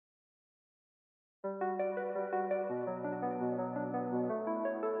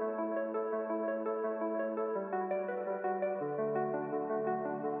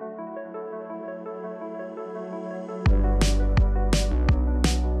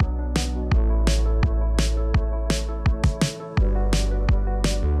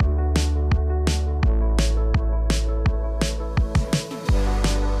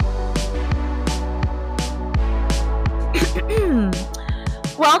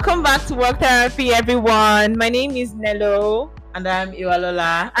Welcome back to Work Therapy, everyone. My name is Nello. And I'm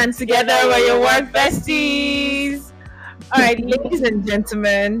Iwalola. And together we're your work besties. All right, ladies and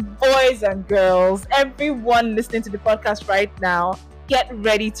gentlemen, boys and girls, everyone listening to the podcast right now, get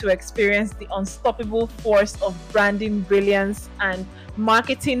ready to experience the unstoppable force of branding brilliance and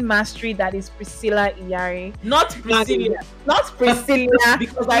marketing mastery that is Priscilla Iyari. Not Priscilla. Not Priscilla.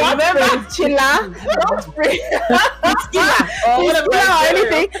 Because I remember Priscilla. Not Priscilla. Or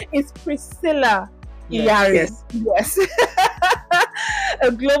anything. It's Priscilla Iyari. Yes. A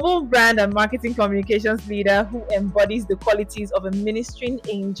global brand and marketing communications leader who embodies the qualities of a ministering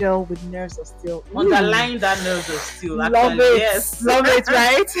angel with nerves of steel. Underline that nerves of steel. Love it. Yes. Love it,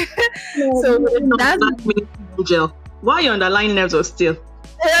 right? So that's angel. Why are you underlying nerves of steel?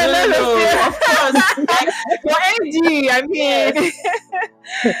 No, of course. For AG, I mean.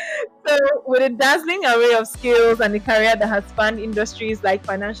 So, with a dazzling array of skills and a career that has spanned industries like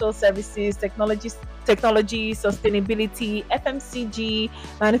financial services, technology, sustainability, FMCG,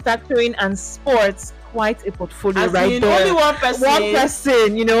 manufacturing, and sports, quite a portfolio right there. Only one person. One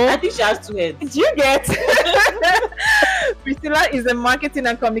person, you know. I think she has two heads. Do you get? Priscilla is a marketing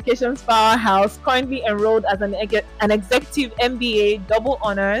and communications powerhouse, currently enrolled as an executive MBA double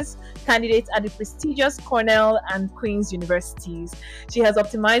honors candidate at the prestigious Cornell and Queen's universities. She has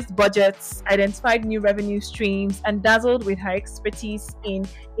optimized budgets, identified new revenue streams, and dazzled with her expertise in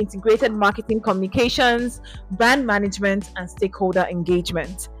integrated marketing communications, brand management, and stakeholder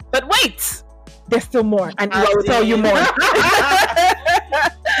engagement. But wait! There's still more, and I will tell you more.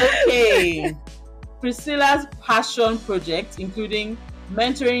 Okay. Priscilla's passion project, including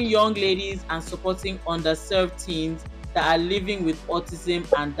mentoring young ladies and supporting underserved teens that are living with autism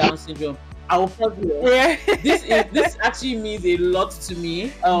and Down syndrome. I will pause here. This actually means a lot to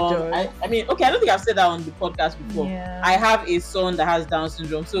me. I mean, okay, I don't think I've said that on the podcast before. Yeah. I have a son that has Down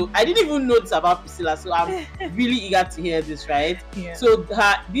syndrome, so I didn't even know this about Priscilla. So I'm really eager to hear this, right? Yeah. So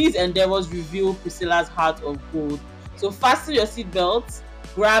these endeavors reveal Priscilla's heart of gold. So fasten your seatbelts.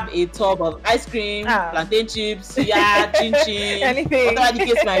 Grab a tub of ice cream, plantain chips, chin chin, anything, whatever the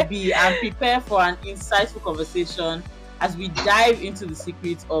case might be, and prepare for an insightful conversation as we dive into the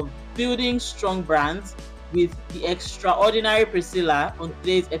secrets of building strong brands with the extraordinary Priscilla on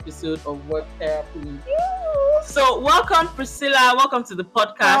today's episode of Work Therapy. So, welcome, Priscilla. Welcome to the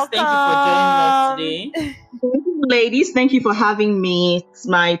podcast. Welcome. Thank you for joining us today. Ladies, thank you for having me. It's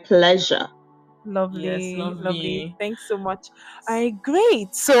my pleasure. Lovely, Yes, lovely. Thanks so much. All right,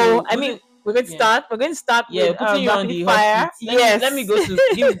 great. So, I mean, we're going to start. We're going to start with putting you on the fire. hot seat. Let me go to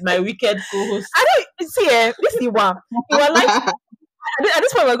give my wicked co-host. I don't see it. This is one. You are like at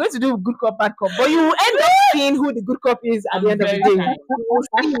this point we're going to do good cop, bad cop, but you will end up seeing who the good cop is at the end of the day. You will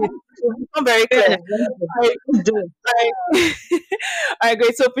see it. It will become very clear. All right,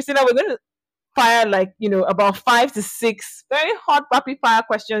 great. So, Priscilla, we're going to fire about 5 to 6 very hot rapid fire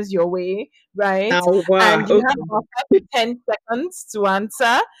questions your way, right? Oh, wow. And you have about 5 to 10 seconds to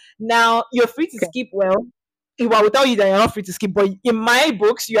answer. Now you're free to skip. Well, I will tell you that you're not free to skip, but in my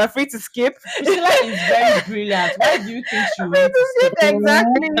books you are free to skip. Priscilla is very brilliant. Why do you think she will skip?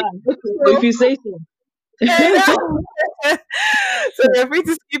 Exactly. If you say so. So you're free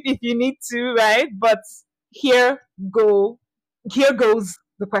to skip if you need to, right? But here goes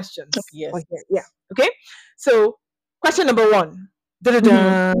the questions. Yes. Okay. Yeah. Okay. So, question number 1.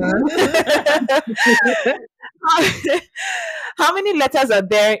 How many letters are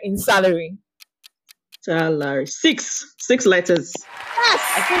there in salary? Salary. 6 letters.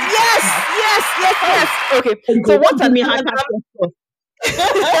 Yes. Okay. So what's an anagram?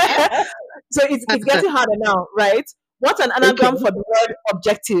 So it's getting harder now, right? What's an anagram for the word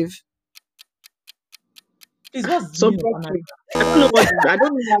objective? Is what so I don't know what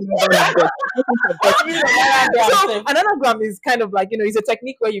So an anagram is kind of like, it's a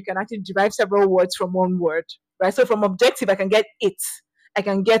technique where you can actually derive several words from one word, right? So from objective, I can get it. I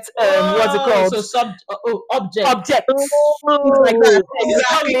can get what's it called? So object. Object. Oh, like that.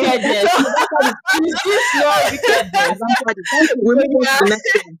 Exactly.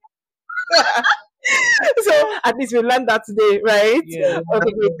 So at least we learned that today, right? Yeah.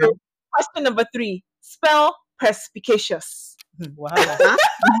 Okay. So question number 3. Spell perspicacious. Wahala.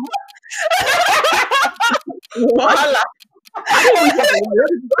 Wahala.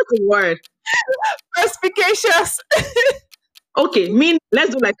 What's the word? Perspicacious. Okay,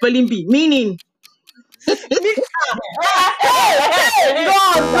 let's do like spelling bee. Meaning. Hey,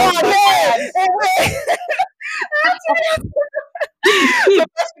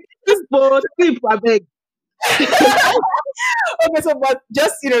 Sleep, I beg. Okay, so but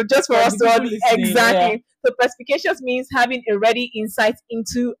just for us to all exactly. Yeah. So perspicacious means having a ready insight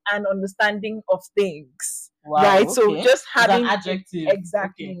into an understanding of things. Wow. Right. So Okay. just It's having an adjective.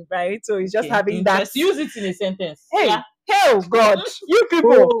 exactly Okay. right. So it's just Okay. having that. Use it in a sentence. Hey, Yeah. oh God, you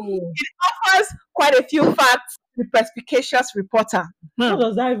people. Oh, It offers quite a few facts. The perspicacious reporter. What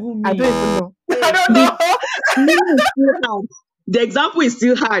does that even mean? I don't even know. I don't the know. meaning is still hard. The example is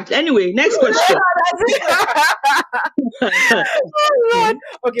still hard. Anyway, next question. Oh, Lord.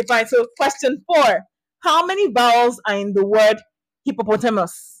 Okay, fine. So, question 4. How many vowels are in the word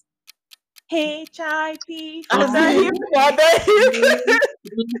hippopotamus? H-I-P for As the in- hip, for the hip.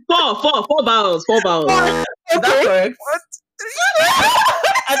 Four vowels. Four vowels. Is that Okay. correct?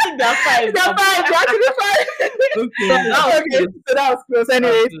 I think there are 5. They're 5. They're actually 5. Okay. That was Okay, so that was close. That was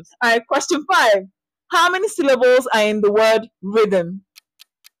Anyways, close. all right, question 5. How many syllables are in the word rhythm?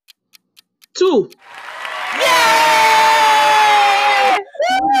 2. Yay!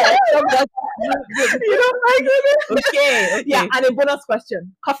 You know, my goodness. Okay. Yeah, and a bonus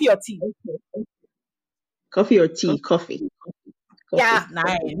question: coffee or tea? Coffee or tea? Coffee. Yeah,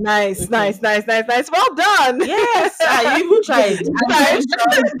 Nice. nice. Well done. Yes, I even tried. Tried.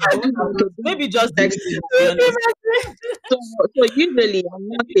 Maybe just Next. to be honest. So usually I'm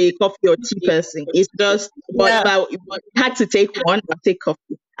not a coffee or tea person. It's just, but Yeah. if I had to take one, I'll take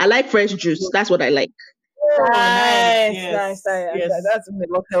coffee. I like fresh juice. That's what I like. Oh, Nice. Yes. That's a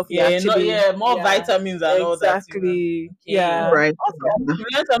lot healthier, actually. More vitamins and all that. Exactly. Okay. Yeah. Right. Awesome. You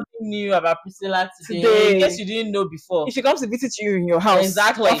learned something new about Priscilla today. Today. In case you didn't know before. If she comes to visit you in your house,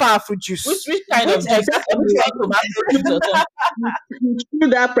 Exactly. offer her fruit juice. Which kind of juice? Exactly. Which kind of tomato juice or something? Do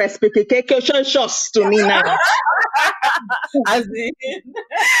that perspication shots to me now. As in,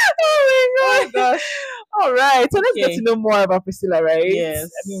 Oh my gosh. All right. So let's get Okay. to know more about Priscilla, right? Yes. I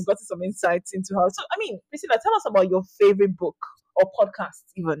mean, we've got some insights into her. So, I mean, Priscilla, tell us about your favorite book or podcast,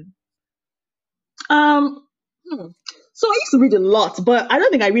 even. Um, so I used to read a lot, but I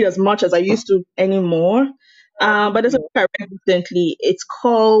don't think I read as much as I used to anymore. But there's a book I read recently. It's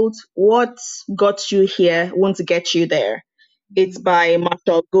called "What Got You Here Won't Get You There." It's by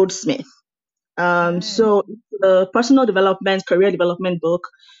Marshall Goldsmith. So it's a personal development, career development book.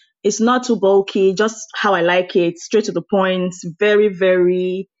 It's not too bulky, just how I like it, straight to the point, very,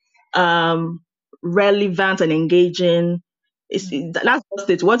 very um, relevant and engaging. That's just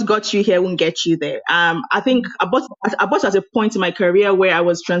it. What got you here won't get you there. I think I bought at a point in my career where I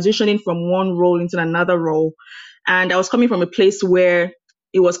was transitioning from one role into another role, and I was coming from a place where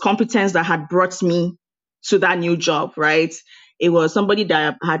it was competence that had brought me to that new job, right? It was somebody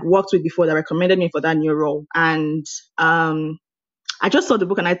that I had worked with before that recommended me for that new role, and I just saw the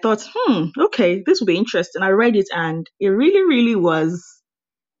book and I thought, okay, this will be interesting. I read it and it really, really was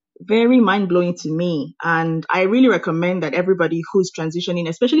very mind blowing to me. And I really recommend that everybody who's transitioning,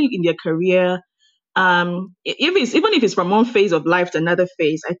 especially in their career, even if it's from one phase of life to another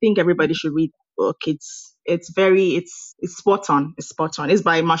phase, I think everybody should read the book. It's spot on. It's spot on. It's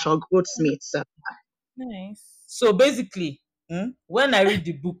by Marshall Goldsmith. So. Nice. So basically, when I read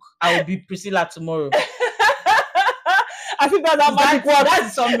the book, I will be Priscilla tomorrow. I think that's how magic works.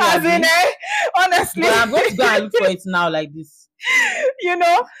 That's something. As in, honestly. But I'm going to go and look for it now like this. You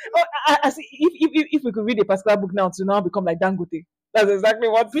know, if we could read a particular book now to now become like Dangote. That's exactly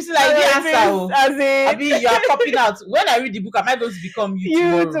what Priscilla, the answer. As in, I mean, you are popping out. When I read the book, am I going to become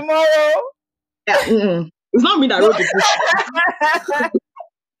you tomorrow? Yeah, it's not me that wrote the book.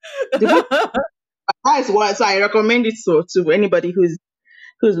 The book that's why, so I recommend it to anybody who's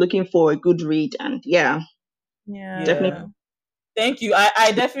looking for a good read. And yeah. Definitely. Thank you.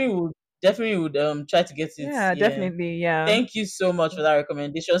 I definitely would try to get it. Yeah, definitely. Yeah. Thank you so much for that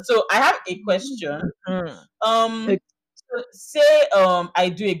recommendation. So I have a question. So say I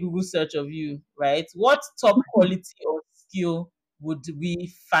do a Google search of you, right? What top quality or skill would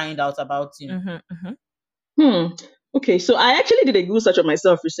we find out about you? Okay, so I actually did a Google search of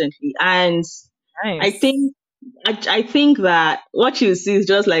myself recently, and nice. I think that what you see is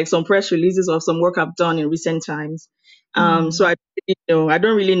just like some press releases of some work I've done in recent times. So I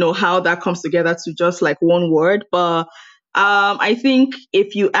don't really know how that comes together to just like one word, but I think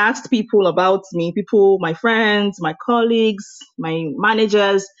if you asked people about me, my friends, my colleagues, my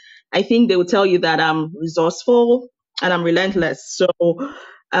managers, I think they will tell you that I'm resourceful and I'm relentless. So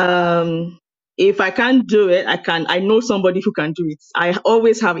if I can't do it, I know somebody who can do it. I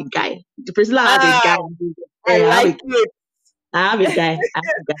always have a guy. The Priscilla has a guy. I like it. I have a guy.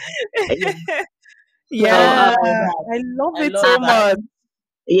 Yeah, I love it so much.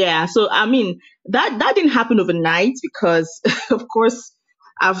 Yeah, so I mean that didn't happen overnight because, of course,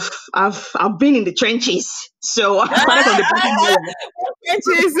 I've been in the trenches. So I started from the bottom.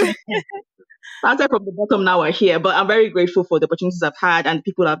 Trenches. Started from the bottom, now we're here. But I'm very grateful for the opportunities I've had and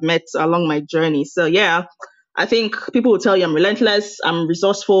people I've met along my journey. So yeah, I think people will tell you I'm relentless, I'm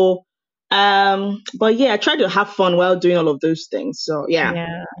resourceful. But yeah, I try to have fun while doing all of those things. So yeah,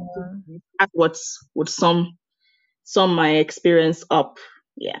 Yeah. that's what would sum my experience up.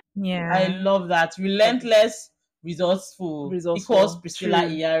 Yeah. I Yeah. love that. Relentless, resourceful equals Resourceful. Priscilla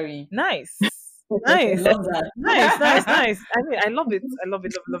True. Iyari. Nice. I Nice. love Nice, nice, that. nice. I mean, I love it. I love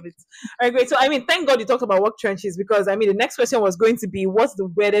it, love, love it. All right, great. So, I mean, thank God you talked about work trenches because, I mean, the next question was going to be, what's the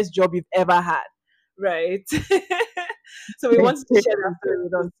weirdest job you've ever had? Right. So, we wanted to share that story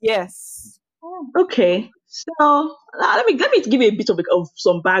with us. Yes. Okay. So let me give you a bit of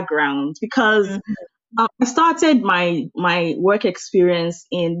some background because Mhm. I started my work experience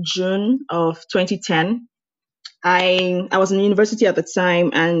in June of 2010. I was in university at the time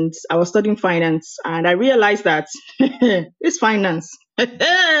and I was studying finance and I realized that this finance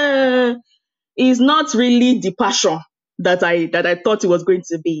is not really the passion that I thought it was going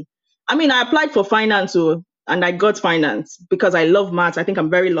to be. I mean, I applied for finance and I got finance because I love maths. I think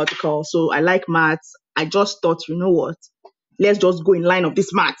I'm very logical, so I like maths. I just thought, you know what? Let's just go in line of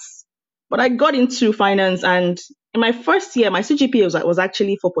this maths. But I got into finance and in my first year, my CGPA was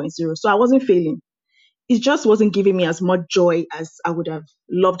actually 4.0, so I wasn't failing. It just wasn't giving me as much joy as I would have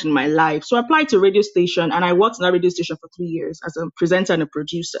loved in my life. So I applied to a radio station and I worked in that radio station for 3 years as a presenter and a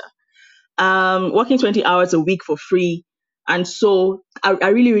producer, working 20 hours a week for free. And so I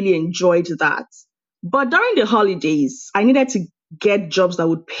really, really enjoyed that. But during the holidays, I needed to get jobs that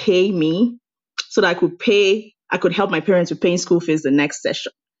would pay me so that I could help my parents with paying school fees the next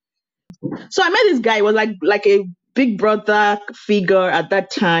session. So I met this guy, he was like a big brother figure at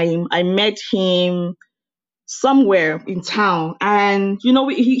that time. I met him somewhere in town. And, he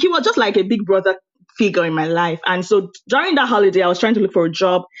was just like a big brother figure in my life. And so during that holiday, I was trying to look for a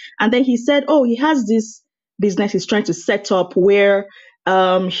job. And then he said, oh, he has this business he's trying to set up where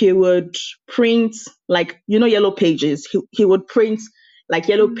he would print like, yellow pages. He would print like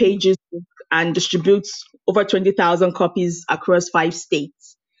yellow pages and distribute over 20,000 copies across 5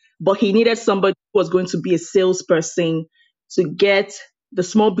 states. But he needed somebody who was going to be a salesperson to get the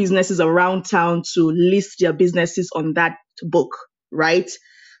small businesses around town to list their businesses on that book, right?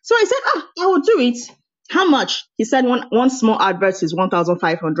 So I said, I will do it. How much? He said one small advert is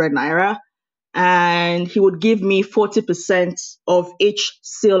 1,500 naira, and he would give me 40% of each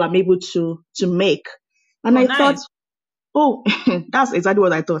sale I'm able to make. And Oh, I thought, nice. oh, that's exactly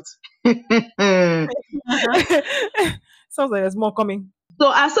what I thought. Sounds like there's more coming. So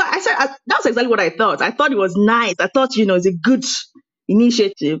I said, that's exactly what I thought. I thought it was nice. I thought, it's a good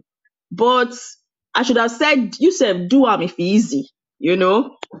initiative. But I should have said, you said, do if easy, you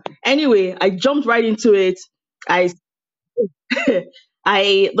know? Anyway, I jumped right into it. I,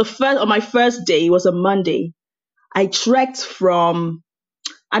 on my first day, it was a Monday. I trekked from,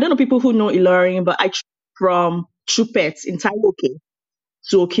 I don't know people who know Iyari, but I trekked from Chupet in Taiwoke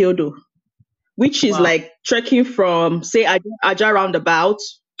to Okiodo, which is Wow. like trekking from, say, Aja roundabout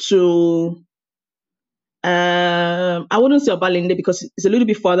to I wouldn't say Obalinde because it's a little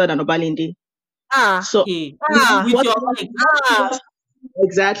bit further than Obalinde. Ah, So Okay. ah, With what your leg. ah,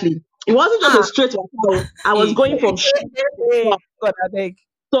 exactly? It wasn't just a ah. straight walk. I was Hey, going God. from shop to Hey, shop. God, I beg.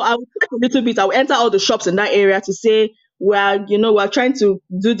 So I would take a little bit. I would enter all the shops in that area to say, well, we're trying to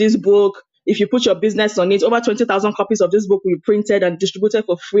do this book. If you put your business on it, over 20,000 copies of this book will be printed and distributed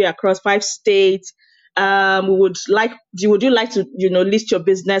for free across 5 states. Would you like to, list your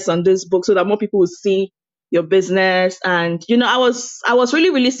business on this book so that more people will see your business? And, I was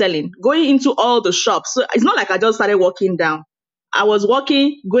really, really selling, going into all the shops. So it's not like I just started walking down. I was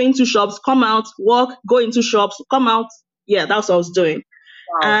walking, going to shops, come out, walk, go into shops, come out. Yeah, that's what I was doing.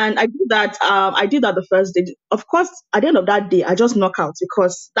 Wow. And I did that. I did that the first day. Of course, at the end of that day, I just knock out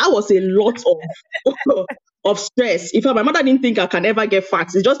because that was a lot of of stress. In fact, my mother didn't think I can ever get fat.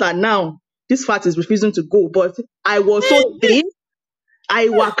 It's just that now this fat is refusing to go. But I was so thin. I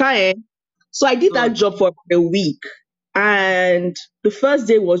waka. So I did that God. job for about a week, and the first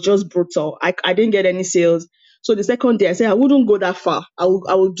day was just brutal. I didn't get any sales. So the second day, I said I wouldn't go that far. I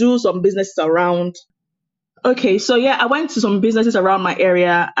will do some businesses around. Okay, so yeah, I went to some businesses around my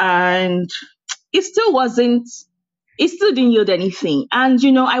area and it still wasn't, it still didn't yield anything. And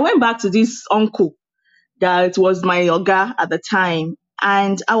I went back to this uncle that was my yoga at the time.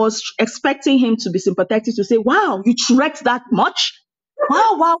 And I was expecting him to be sympathetic to say, wow, you trekked that much?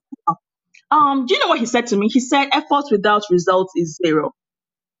 Wow, wow. Do you know what he said to me? He said, effort without results is zero.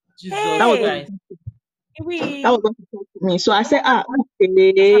 That Jesus was what Hey, Christ. that we. was what he said to me. So I said,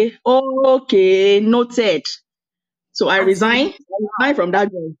 okay, okay, noted. So I As in, resigned. I resigned from that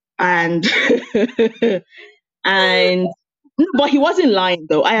job. and and no, but he wasn't lying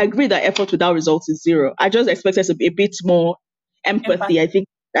though. I agree that effort without results is zero. I just expected to be a bit more empathy. Empathy. I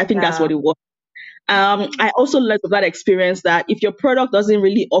think that's Yeah. what it was. I also learned of that experience that if your product doesn't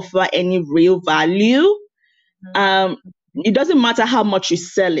really offer any real value, um, it doesn't matter how much you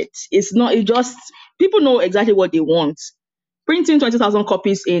sell it. It's not. It just people know exactly what they want. Printing 20,000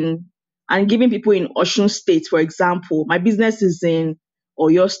 copies in and giving people in Osun State, for example, my business is in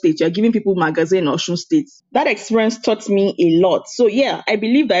Oyo State. You're giving people magazine in Osun State. That experience taught me a lot. So yeah, I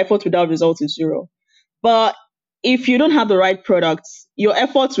believe that effort without results is zero. But if you don't have the right products, your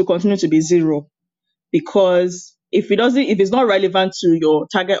efforts will continue to be zero because if it's not relevant to your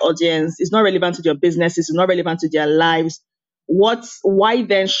target audience, it's not relevant to your businesses, it's not relevant to their lives, why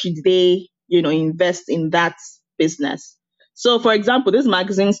then should they, invest in that business? So for example, this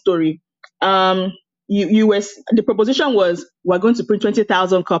magazine story, um the proposition was we're going to print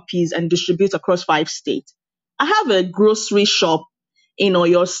 20,000 copies and distribute across 5 states. I have a grocery shop in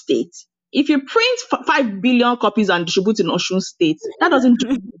Oyo State. If you print 5 billion copies and distribute in Osun State, that doesn't do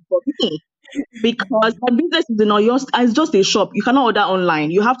anything for me because my business is in Oyo, it's just a shop. You cannot order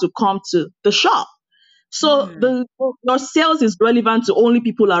online. You have to come to the shop. So Hmm. the your sales is relevant to only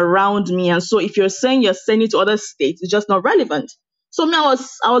people around me. And so if you're saying you're sending to other states, it's just not relevant. So me, I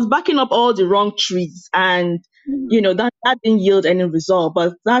was backing up all the wrong trees and that didn't yield any result.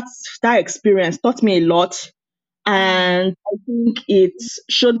 But that experience taught me a lot. And I think it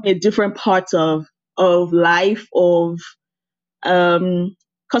showed me a different part of life, of um,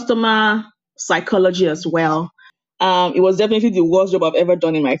 customer psychology as well. It was definitely the worst job I've ever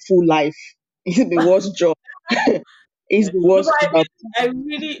done in my full life. It's the worst job. It's Yeah. the No, but worst job. I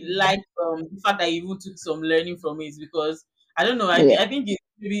really like the fact that you even took some learning from it because I don't know. Yeah. I think it's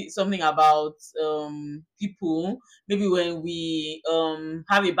maybe something about people. Maybe when we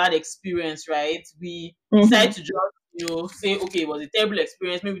have a bad experience, right? We decide Hmm. to just say okay, it was a terrible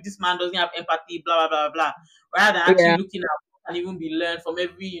experience. Maybe this man doesn't have empathy, blah blah blah blah. Rather than actually Yeah. looking at what can even be learned from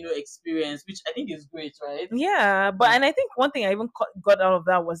every experience, which I think is great, right? Yeah, but and I think one thing I even got out of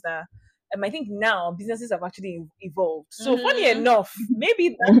that was that I think now businesses have actually evolved. So funny Mm-hmm. enough, maybe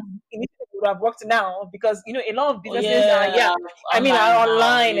that Mhm. initiative would have worked now because a lot of Oh businesses are, yeah, yeah, I mean, online are now.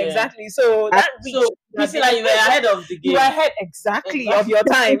 online Yeah. exactly. So I- that reach So would have been Priscilla, you were ahead of the you were game. ahead exactly of Exactly. your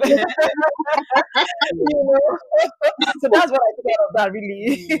time. you know, so that's what I took out of that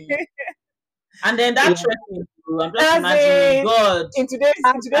really. Mm. And then that yeah. trekking too, I'm just As imagining in God in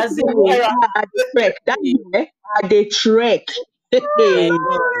today's as global in Hey, era. at the trek. That hey, year, at the trek. eh, Hey.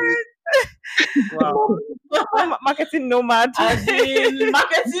 wow. Marketing nomad. As in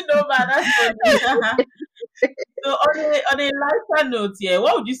marketing nomad, that's funny. So on a lighter note here,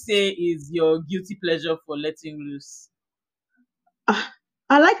 what would you say is your guilty pleasure for letting loose? Ah,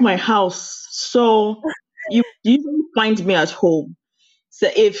 I like my house, so you usually find me at home. So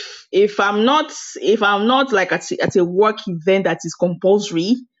if I'm not like at a work event that is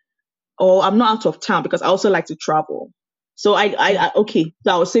compulsory, or I'm not out of town because I also like to travel. So okay,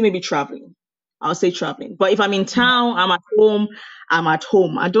 so I would say maybe traveling. I'll say traveling. But if I'm in town, I'm at home. I'm at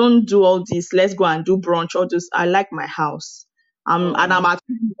home. I don't do all this. Let's go and do brunch. All this. I like my house. And I'm Oh, at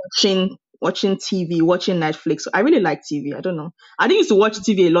home watching TV, watching Netflix. I really like TV. I don't know. I didn't used to watch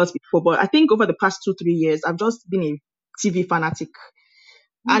TV a lot before, but I think over the past 2 3 years, I've just been a TV fanatic.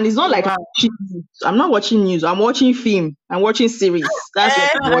 And it's not oh like wow. I'm not watching news. I'm watching film. I'm watching series. That's what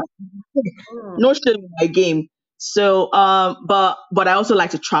I'm watching. Mm. No shame in my game. So, but I also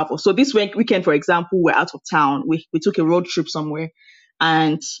like to travel. So this weekend, for example, we're out of town. We took a road trip somewhere,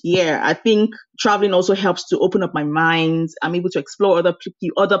 and yeah, I think traveling also helps to open up my mind. I'm able to explore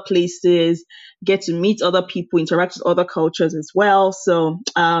other places, get to meet other people, interact with other cultures as well. So,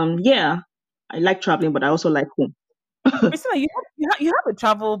 yeah, I like traveling, but I also like home. Priscilla, you have a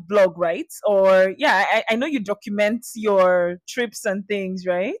travel blog, right? Or yeah, I know you document your trips and things,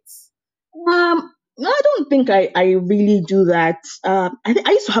 right? No, I don't think I really do that. I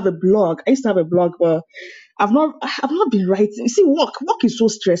used to have a blog. I used to have a blog, but I've not been writing. You see, work is so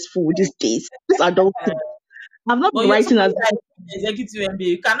stressful these days. This adult thing. I've not But been you're writing somebody as that is executive MBA.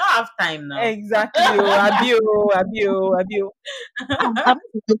 You cannot have time now. Exactly. Oh, abio, abio, abio. I've not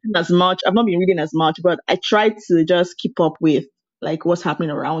been writing as much. I've not been reading as much, but I try to just keep up with like what's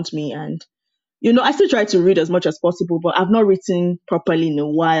happening around me, and I still try to read as much as possible, but I've not written properly in a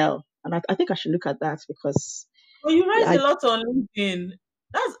while, and I think I should look at that because But you write yeah, a lot on LinkedIn.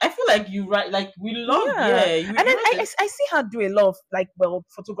 That's, I feel like you right. Like we love, Yeah, yeah. and then You I, know I the, I see her do a lot of like, well,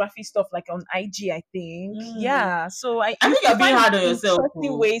 photography stuff like on IG, I think. mm, Yeah, so I I you, think you you're being find hard on yourself.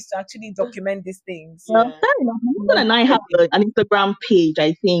 interesting Oh. ways to actually document these things. Well, Yeah. fair enough. My husband Love and I have it. an Instagram page,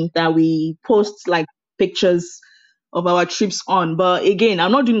 I think, that we post like pictures of our trips on. But again,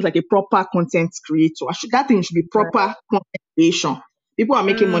 I'm not doing it like a proper content creator. That thing should be Right. proper content creation. People are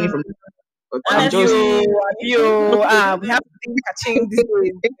making money Mm, from it, but I'm just Abio, Honestly, Abio, we have to think catching these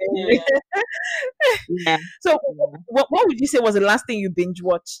days. yeah. yeah. So, Yeah. what would you say was the last thing you binge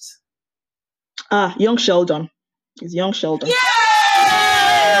watched? Young Sheldon. It's Young Sheldon.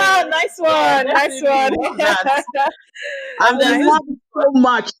 Yeah, nice Yeah, one, nice definitely one, love that. I There's nice. this love it so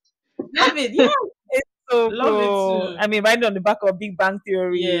much. love it. Yeah, It's so love it cool. too. I mean, right on the back of Big Bang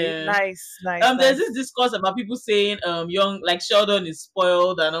Theory. Yeah. Nice, nice, There's nice. this discourse about people saying young like Sheldon is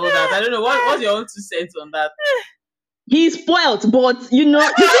spoiled and all that. I don't know what's your own 2 cents on that. He's spoiled, but the thing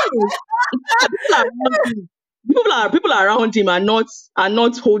is, people around him, people around him are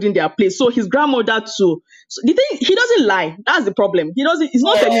not holding their place. So his grandmother too. So the thing, he doesn't lie. That's the problem. He doesn't. He's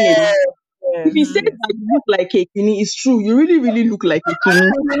not telling a lie. Yes, If yes, he says Mm. yes. that you look like a kini, it's true. You really, really look like a kini.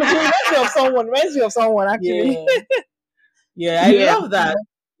 Reminds me of someone. Reminds me of someone actually. Yeah, yeah, I Yeah. love that.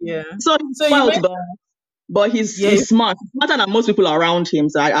 Yeah. So he's So you spoiled, mentioned, but yeah, he's smart. He's smarter than most people around him.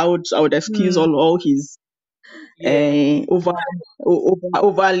 So I would excuse Hmm. all his yeah.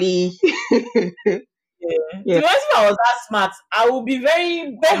 overly. Yeah. To be Yeah. honest, if I was that smart, I would be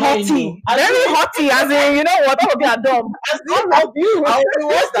very Very annoying. Though. haughty, very haughty. As in, you know what? All of you are dumb. As All in, of you. I would be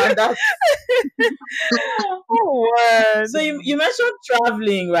worse than that. Oh, word. So you mentioned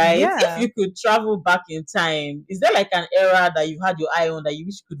traveling, right? If Yeah. you could travel back in time, is there like an era that you've had your eye on that you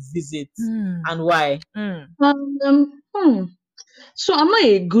wish you could visit, Mm, and why? mm, Hmm. So I'm not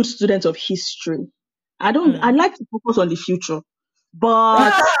a good student of history. I mm. like to focus on the future,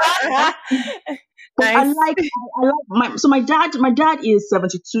 but I Nice. like my dad is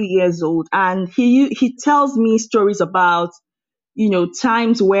 72 years old, and he tells me stories about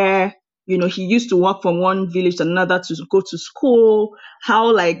times where he used to walk from one village to another to go to school,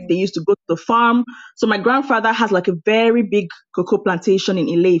 how like they used to go to the farm. So my grandfather has like a very big cocoa plantation in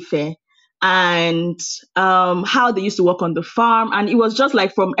Ileife, and how they used to work on the farm, and it was just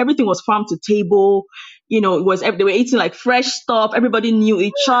like from everything was farm to table. It was they were eating like fresh stuff. Everybody knew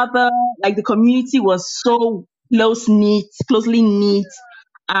each other. Like the community was so closely knit,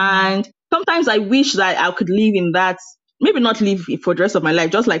 Mm. and sometimes I wish that I could live in that. Maybe not live it for the rest of my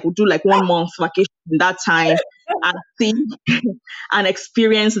life, just like we'll do like 1 month vacation in that time and see and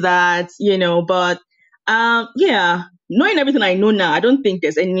experience that. But yeah, knowing everything I know now, I don't think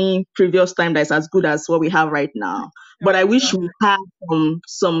there's any previous time that's as good as what we have right now. But I wish we had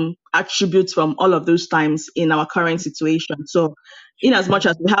some attributes from all of those times in our current situation. So, in as much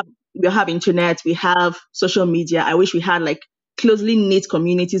as we have internet, we have social media, I wish we had like closely knit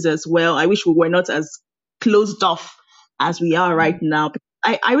communities as well. I wish we were not as closed off as we are right now.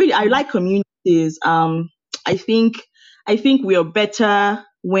 I like communities. I think I think we are better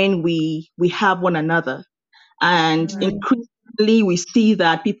when we have one another, and Right. increasingly we see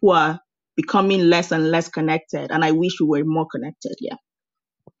that people are becoming less and less connected, and I wish we were more connected. Yeah.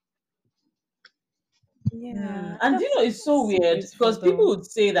 Yeah. And you know, it's so That's weird beautiful because people though. would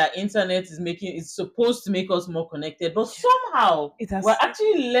say that internet is supposed to make us more connected, but somehow It we're has.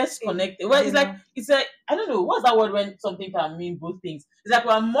 actually less connected. Well, Yeah. it's like I don't know what's that word when something can mean both things. It's like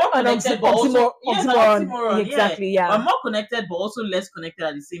we're more An connected, but also yes, an oxymoron. oxymoron. Yeah, Exactly. we're Yeah. more connected, but also less connected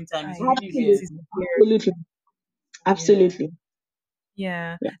at the same time. It's really It weird. is Absolutely. weird. Absolutely. Yeah. Absolutely.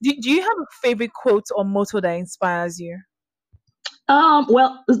 Yeah. Yeah. Do you have a favorite quote or motto that inspires you?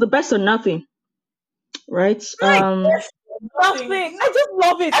 Well, it's the best or nothing, right? Like Nothing. nothing. I just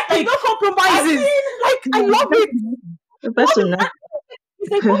love it. Like Epic. no compromises. Like I love it. The Love best or it. nothing.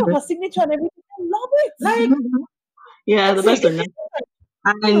 It's like one of her signature and everything. I love it. Like Yeah, the best or epic. nothing.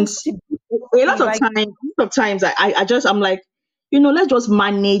 You know, And such a a beautiful lot of like time, a lot of times I'm like, let's just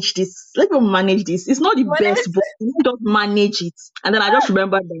manage this. Let's just manage this. It's not the when best, but let's just manage it. And then I just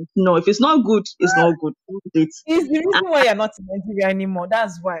remember that no, if it's not good, it's not good. That's it's the it. reason why you're not in Nigeria anymore.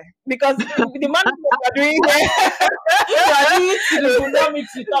 That's why. Because the management you're doing here. If you are doing it to the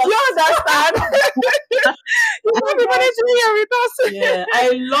economics with Do us. you understand? You can't be managing here with us. Yeah, I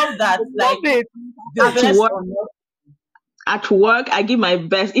love that. Love Like it. the At best work, or not. I give my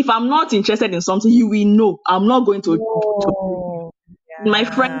best. If I'm not interested in something, you will know. I'm not going to Oh, my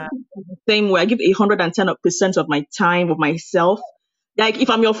friends yeah. are the same way. I give 110% of my time, of myself. Like if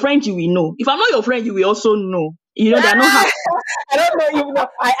I'm your friend, you will know. If I'm not your friend, you will also know. There are no half. I don't know. You know,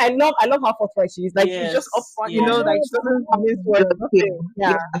 I love how forthright she is. Like she's just Yes, upfront. You know, yes. like she doesn't miss words. Just Nothing. him.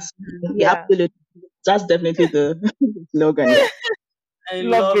 Yeah, Yes, yeah, yeah. absolutely. That's definitely the slogan. Yeah. I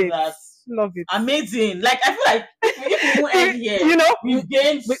Love love it. that. Love it. Amazing. Like I feel like if we even end here, You know, we've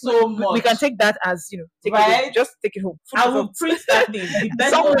gained so we can much, take that as take it home. right? Just take it home. Food I for will thought. print that thing. The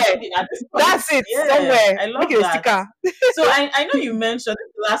best Somewhere. at this point. That's it. Yeah, Somewhere. I Make love it a that. sticker. So I know you mentioned this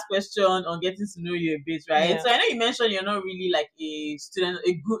is the last question on getting to know you a bit, right? Yeah. So I know you mentioned you're not really like a student,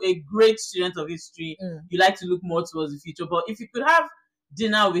 a great student of history. You like to look more towards the future. But if you could have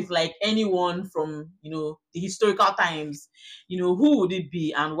dinner with like anyone from the historical times, who would it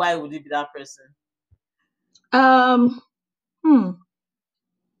be and why would it be that person? Um. Hmm.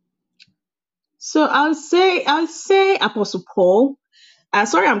 So I'll say Apostle Paul.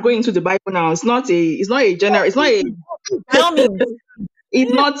 Sorry, I'm going into the Bible now. It's not a general. It's not a. By all means.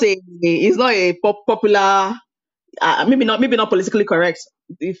 It's not a popular. Maybe not politically correct,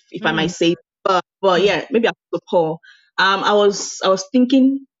 if I might Mm. say. But Mm. yeah, maybe Apostle Paul. I was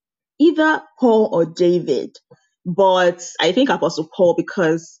thinking either Paul or David, but I think Apostle Paul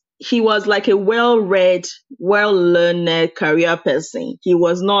because he was like a well-read, well-learned career person.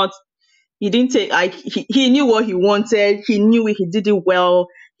 He didn't take like he knew what he wanted, he knew it, he did it well.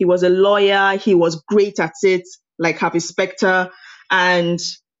 He was a lawyer, he was great at it, like Harvey Specter. And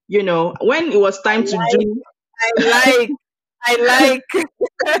when it was time to do I like.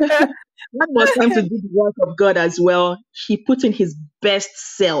 when it was time to do the work of God as well, he put in his best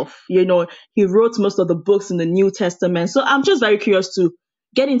self. He wrote most of the books in the New Testament. So I'm just very curious to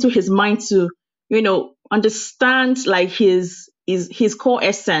get into his mind to, understand like his core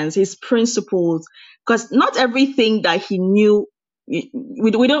essence, his principles, because not everything that he knew, we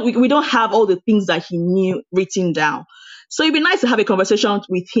don't have all the things that he knew written down. So it'd be nice to have a conversation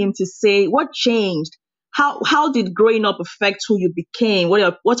with him to say what changed. How did growing up affect who you became?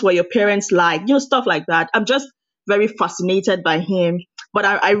 What were your parents like? Stuff like that. I'm just very fascinated by him. But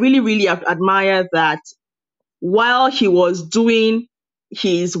I really, really admire that while he was doing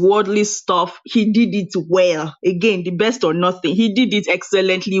his worldly stuff, he did it well. Again, the best or nothing. He did it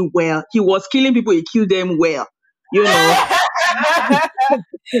excellently well. He was killing people, he killed them well. You know.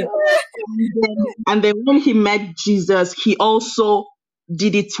 And then when he met Jesus, he also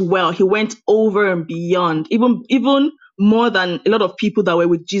did it well. He went over and beyond, even more than a lot of people that were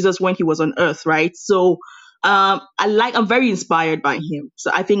with Jesus when he was on earth, right? So I'm very inspired by him.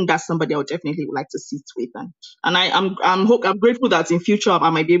 So I think that's somebody I would definitely would like to sit with, and I'm grateful that in future I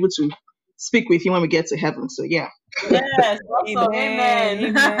might be able to speak with him when we get to heaven. So yeah. Yes, awesome. Amen.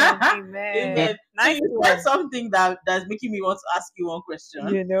 Amen. Amen. Yeah. Amen. So Nice you said one. something that's making me want to ask you one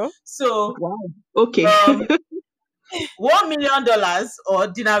question. So, Wow. Okay. $1 million or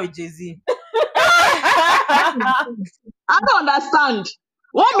dinner with Jay Z? I don't understand.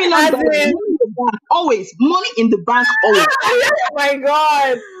 $1 million, As money in- in the bank, always. Money in the bank, always. Oh my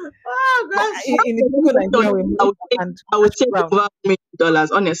God. Oh gosh. In the people Nigeria, we I would take, and I would take brown. over $1 million.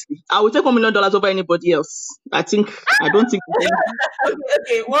 Honestly, I would take $1 million over anybody else. I don't think.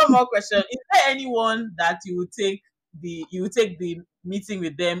 Okay, one more question. Is there anyone that you would take the meeting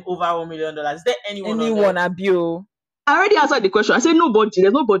with them over $1 million? Is there anyone on Anyone earth? abuse? I already answered the question. I said nobody.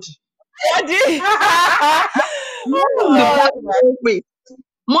 There's nobody. Money in the Oh, bank always.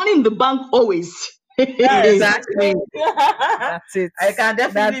 Money in the bank always. yes. Exactly. That's it. I can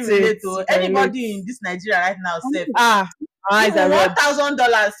definitely That's relate it. to You can anybody relate. in this Nigeria right now. Self, Ah, our eyes are even red.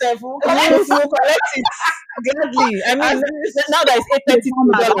 $1,000 self. We'll We'll collect. collect it gladly. I mean, now that it's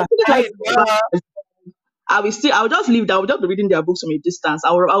 $8.32, I will just leave that. I will just be reading their books from a distance.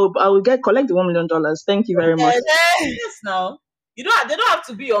 I will collect the $1 million. Thank you very much. Yes, now they don't have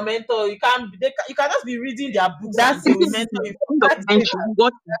to be your mentor. You can just be reading their books That's and they will it. mentor you.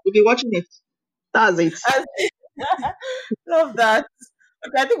 We'll be watching it. That's it. Love that.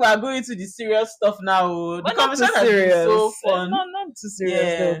 Okay, I think we are going to the serious stuff now. The But not too conversation has been so serious. fun. Not too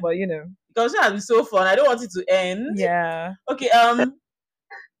serious though, Yeah. but The conversation has been so fun. I don't want it to end. yeah. Okay.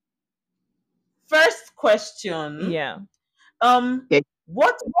 First question. Yeah. Okay.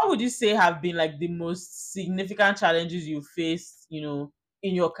 What would you say have been like the most significant challenges you faced, in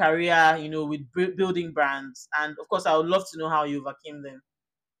your career, with building brands? And of course, I would love to know how you overcame them.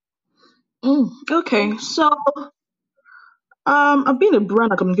 Okay. So I've been a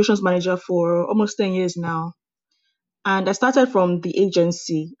brand and communications manager for almost 10 years now. And I started from the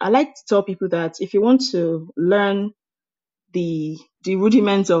agency. I like to tell people that if you want to learn the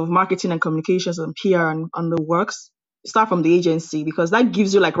rudiments of marketing and communications and PR and on the works, start from the agency because that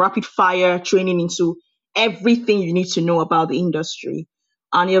gives you like rapid fire training into everything you need to know about the industry.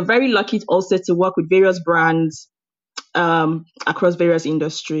 And you're very lucky also to work with various brands across various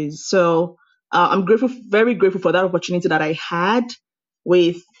industries. So I'm grateful, very grateful for that opportunity that I had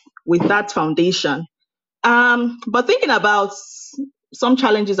with that foundation. But thinking about some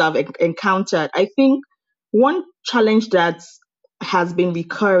challenges I've encountered, I think one challenge that has been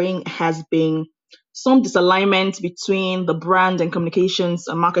recurring has been some disalignment between the brand and communications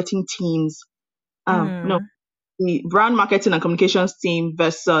and marketing teams. No, Mm, the brand marketing and communications team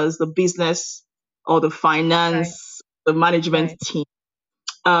versus the business or the right, finance, the management right. team.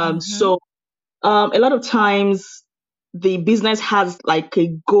 Mm-hmm. So a lot of times the business has like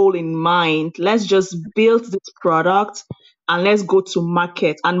a goal in mind. Let's just build this product and let's go to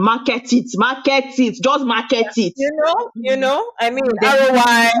market and just market it. I mean, Then ROI,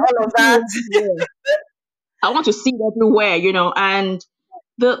 all of that. I want to see it everywhere, and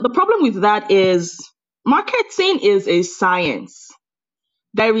the problem with that is marketing is a science.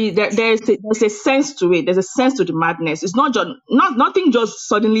 There's a sense to it. There's a sense to the madness. It's not just nothing just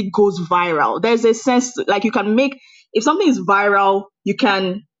suddenly goes viral. There's a sense like you can make if something is viral, you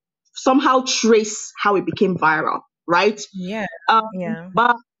can somehow trace how it became viral, right? Yeah, Um, yeah.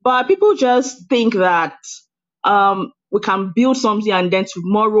 but people just think that we can build something and then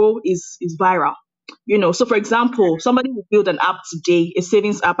tomorrow is viral. So for example, somebody will build an app today, a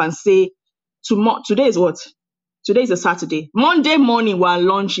savings app, and say tomorrow today is what? Today is a Saturday. Monday morning we're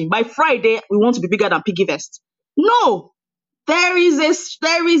launching. By Friday we want to be bigger than Piggyvest. No, there's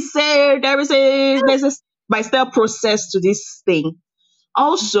a by step process to this thing. Mm-hmm.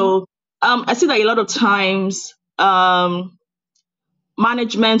 Also, I see that a lot of times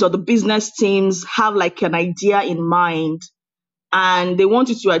management or the business teams have like an idea in mind and they want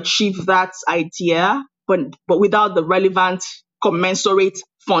you to achieve that idea, but without the relevant commensurate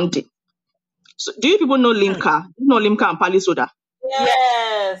funding. So, do you people know Limca? Do you know Limca and Pali Soda? Yeah.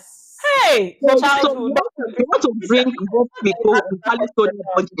 Yes. Hey, So Childhood. you want to bring both Clico and Pali Soda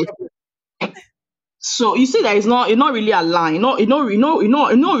budget. So you see that it's not really aligned. You not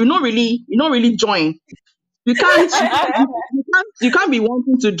really join. You can't be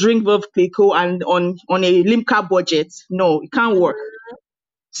wanting to drink both Clico and on a Limca budget. No, it can't work.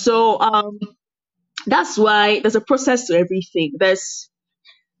 So that's why there's a process to everything. There's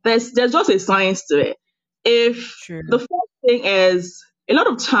just a science to it. If True. the first thing is a lot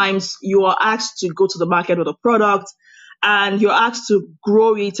of times you are asked to go to the market with a product and you're asked to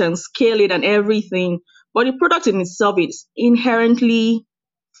grow it and scale it and everything, but the product in itself is inherently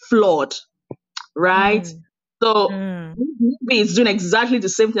flawed, right? Mm, So mm, maybe it's doing exactly the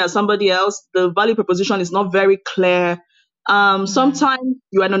same thing as somebody else. The value proposition is not very clear. mm, Sometimes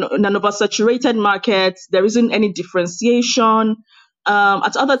you are in an oversaturated market. There isn't any differentiation.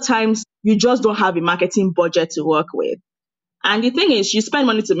 At other times, you just don't have a marketing budget to work with. And the thing is, you spend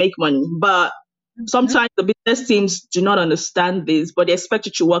money to make money, but mhm. sometimes the business teams do not understand this, but they expect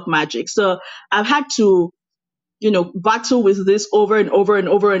you to work magic. So I've had to battle with this over and over and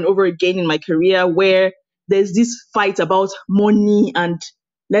over and over again in my career where there's this fight about money and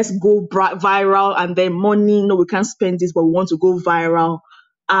let's go viral and then money. No, we can't spend this, but we want to go viral.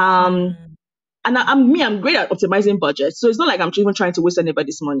 Um, Mm, and I'm great at optimizing budget. So it's not like I'm even trying to waste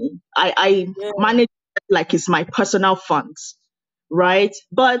anybody's money. I Yeah. manage it like it's my personal funds, right?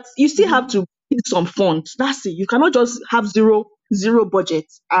 But you still have mhm. to keep some funds. That's it. You cannot just have zero budget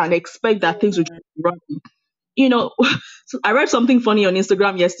and expect that things will just run. So I read something funny on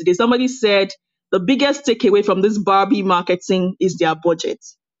Instagram yesterday. Somebody said the biggest takeaway from this Barbie marketing is their budget.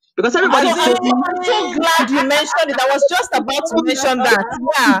 Because I'm everybody's so, saying, I'm so glad you mentioned it. I was just about to mention that. Barbie's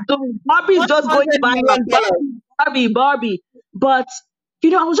Yeah. Barbie's just going $100 viral. million. Barbie. But,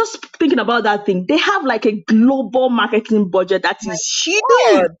 I was just thinking about that thing. They have like a global marketing budget that My is huge.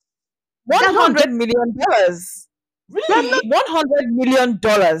 God. They're not, $100 million. they're not, Really? $100 million.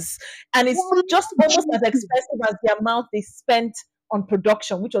 And it's they're just not almost as joking. expensive as the amount they spent on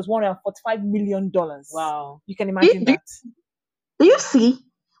production, which was $145 million. Wow. You can Do you, imagine do you that. do you see?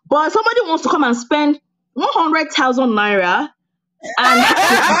 But somebody wants to come and spend 100,000 naira and have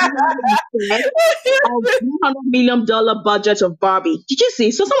a budget of $100 million budget of Barbie. Did you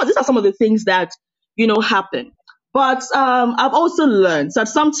see? So these are some of the things that happen. But I've also learned that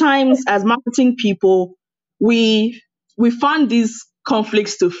sometimes as marketing people, we we find these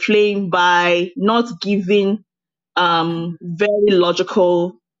conflicts to flame by not giving very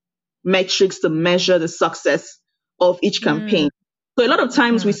logical metrics to measure the success of each Mm, campaign. So a lot of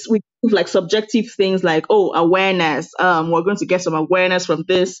times mm, we give like subjective things like, oh, awareness. We're going to get some awareness from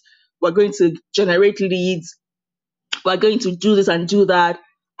this. We're going to generate leads. We're going to do this and do that.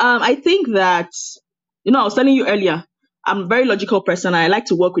 I think that, I was telling you earlier, I'm a very logical person. I like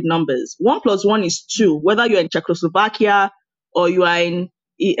to work with numbers. 1 plus 1 is 2. Whether you're in Czechoslovakia or you are in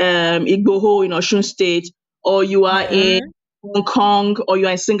Igboho in Osun State, or you are Yeah. in Hong Kong, or you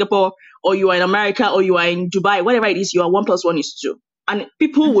are in Singapore, or you are in America, or you are in Dubai, whatever it is, you are 1 plus 1 is 2. And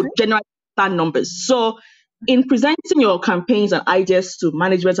people would generally understand numbers. So in presenting your campaigns and ideas to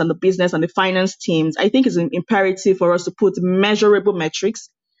management and the business and the finance teams, I think it's imperative for us to put measurable metrics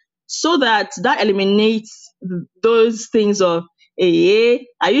so that eliminates those things of, hey,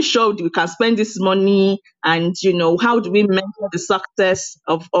 are you sure we can spend this money? And, how do we measure the success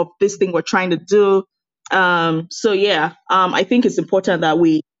of this thing we're trying to do? So yeah, I think it's important that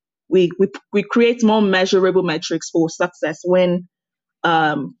we create more measurable metrics for success when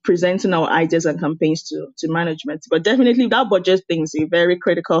presenting our ideas and campaigns to management. But definitely that budget thing is a very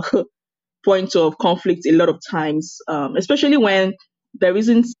critical point of conflict a lot of times, especially when there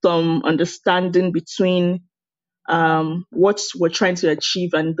isn't some understanding between what we're trying to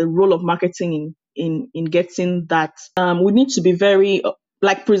achieve and the role of marketing in getting that. We need to be very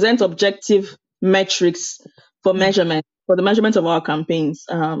present objective metrics for measurement for the measurement of our campaigns.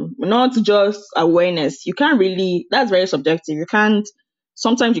 Not just awareness. You can't really. That's very subjective. You can't.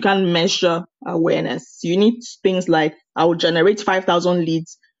 Sometimes you can't measure awareness. You need things like I will generate 5,000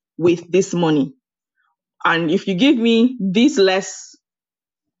 leads with this money, and if you give me this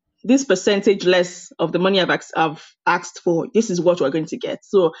percentage less of the money I've asked for, this is what we're going to get.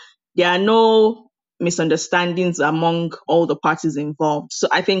 So there are no misunderstandings among all the parties involved. So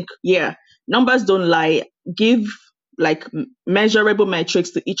I think, yeah, numbers don't lie. Give measurable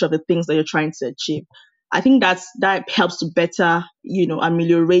metrics to each of the things that you're trying to achieve. I think that helps to better,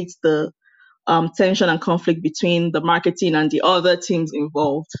 ameliorate the tension and conflict between the marketing and the other teams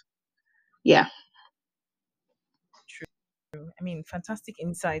involved. Yeah. I mean, fantastic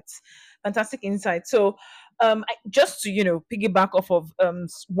insights, fantastic insights. So, just to piggyback off of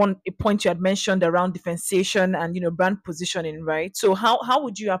a point you had mentioned around differentiation and brand positioning, right? So, how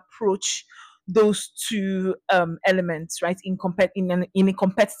would you approach those two elements, right, in a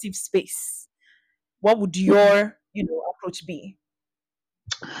competitive space? What would your approach be?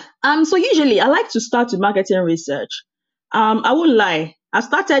 So usually I like to start with marketing research. I won't lie.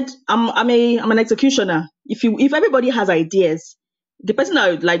 I'm an executioner. If everybody has ideas, the person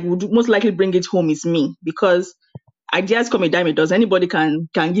that would most likely bring it home is me, because ideas come a dime a dozen. Anybody can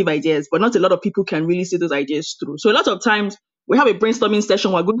give ideas, but not a lot of people can really see those ideas through. So a lot of times we have a brainstorming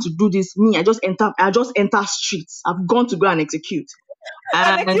session. We're going to do this. Me, I just enter streets. I've gone to go and execute.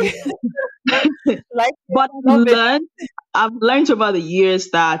 And like, And like, but love it. I've learned over the years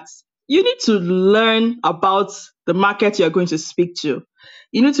that you need to learn about the market you're going to speak to.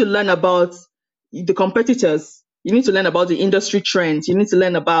 You need to learn about the competitors. You need to learn about the industry trends. You need to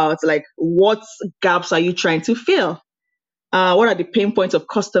learn about what gaps are you trying to fill. What are the pain points of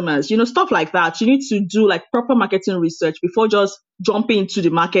customers? Stuff like that. You need to do proper marketing research before just jumping into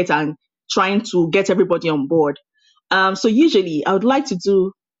the market and trying to get everybody on board. So usually I would like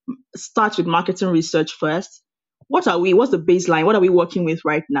to start with marketing research first. What's the baseline? What are we working with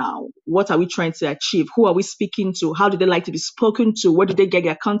right now? What are we trying to achieve? Who are we speaking to? How do they like to be spoken to? Where do they get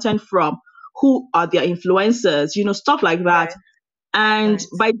their content from? Who are their influencers? Stuff like that. Right, And right.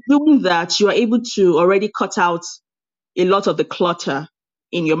 by doing that, you are able to already cut out a lot of the clutter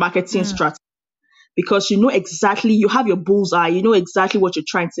in your marketing Mm, strategy, because you have your bullseye, you know exactly what you're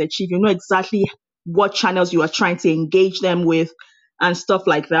trying to achieve, you know exactly what channels you are trying to engage them with and stuff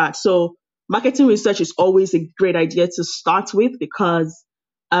like that. So marketing research is always a great idea to start with, because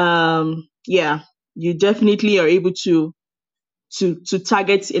yeah, you definitely are able to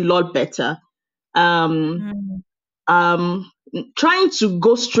target a lot better. Um mm, um Trying to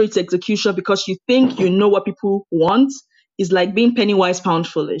go straight to execution because you think you know what people want is like being penny wise pound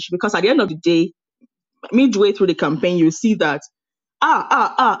foolish, because at the end of the day, midway through the campaign, you see that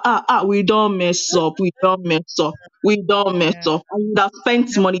we don't mess up, we don't mess yeah. up. And you'd have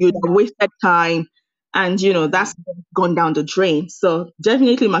spent money, you'd have wasted time, and that's gone down the drain. So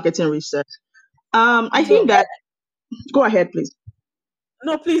definitely marketing research. I So, think that Go ahead, please.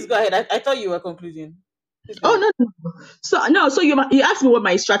 No, please go ahead. I thought you were concluding. Please go Oh ahead. no, no. So no, so you asked me what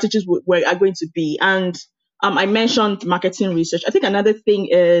my strategies are going to be, and I mentioned marketing research. I think another thing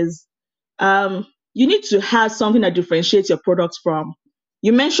is you need to have something that differentiates your product from.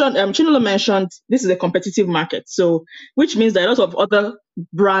 You mentioned, Chinelo mentioned this is a competitive market, so which means that a lot of other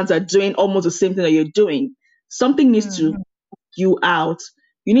brands are doing almost the same thing that you're doing. Something needs to mm, you out.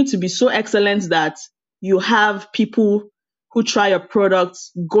 You need to be so excellent that you have people who try your product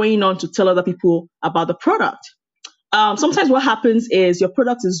going on to tell other people about the product. Sometimes what happens is your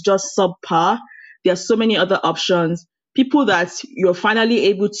product is just subpar. There are so many other options. people that you're finally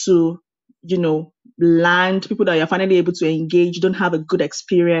able to, land, people that you're finally able to engage don't have a good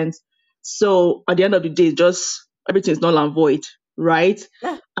experience. So at the end of the day, just everything is null and void, right?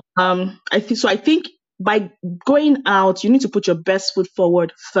 I think by going out, you need to put your best foot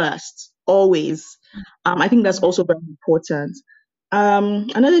forward first, always. I think that's also very important.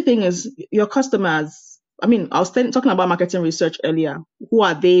 Another thing is your customers. I mean, I was talking about marketing research earlier. Who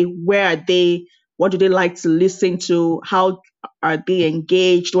are they? Where are they? What do they like to listen to? How are they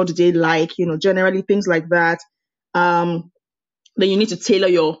engaged? What do they like? Generally things like that. Um, then you need to tailor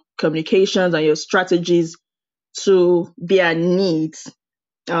your communications and your strategies to their needs.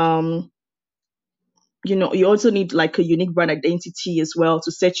 Um, you also need like a unique brand identity as well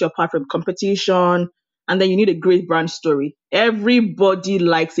to set you apart from competition. And then you need a great brand story. Everybody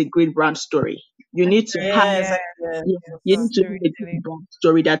likes a great brand story. You need to have, Yes, Yeah, yes, yeah, you yes. need to have a great storytelling. brand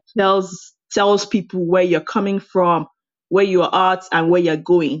story that tells people where you're coming from, where you are at, and where you're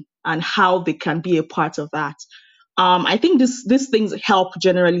going, and how they can be a part of that. I think these things help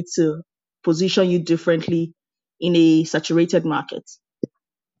generally to position you differently in a saturated market.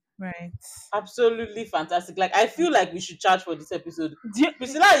 Right. Absolutely fantastic. Like I feel like we should charge for this episode. Do you,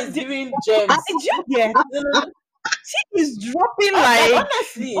 Priscilla is do, giving gems. do you get? No, no, no. She is dropping Like like, oh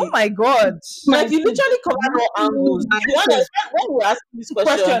honestly, my god. My like you literally covered all angles. To be honest, when we were asking this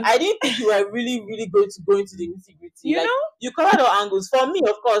question, Question. I didn't think you were really, really going to go into the nitty gritty. You Like know? you covered all angles. For me,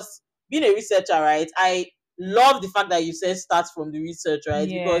 of course, being a researcher, right? I love the fact that you said start from the research, right?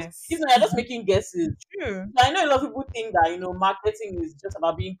 Because if Yes. not, you're just making guesses. True. So I know a lot of people think that marketing is just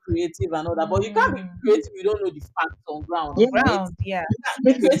about being creative and all that, but you can't be Mm, creative if you don't know the facts on ground, Yeah, on right? ground. Yeah.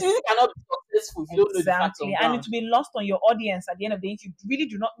 The Yes. absolutely. creativity cannot be successful if you don't know the facts Exactly. on And it ground. will be lost on your audience at the end of the day if you really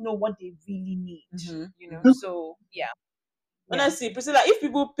do not know what they really need. Mm-hmm, You know? mm-hmm. So yeah. Yeah. Honestly, Priscilla, if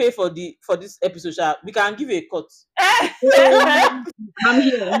people pay for this episode, we can give you a cut. Um, I'm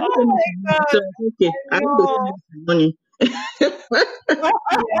here. I'm not Oh going my to, god. so it's okay. I will go No. send you some money.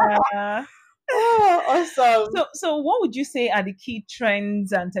 Yeah. Oh, awesome. So what would you say are the key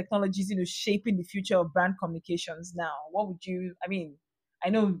trends and technologies, shaping the future of brand communications now? What would you, I mean, I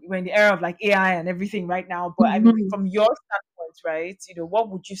know we're in the era of like AI and everything right now, but I mean, Mhm. from your standpoint, right, what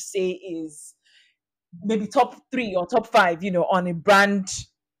would you say is maybe top three or top five, on a brand,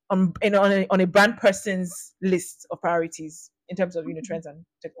 on a brand person's list of priorities in terms of, trends and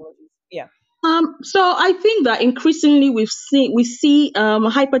technologies? Yeah. So I think that increasingly we see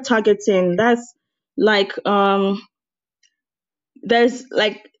hyper targeting. That's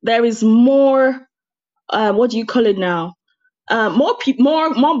like there is more, what do you call it now?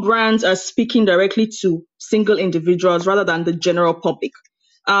 More brands are speaking directly to single individuals rather than the general public.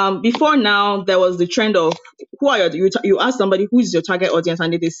 Before now, there was the trend of who are you ask somebody who is your target audience,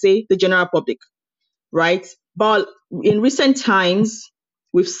 and they say the general public, right? But in recent times,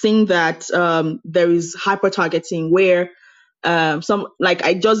 we've seen that there is hyper targeting where some like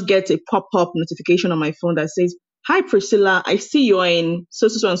I just get a pop up notification on my phone that says, "Hi Priscilla, I see you're in so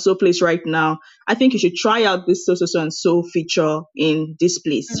and so place right now. I think you should try out this so and so feature in this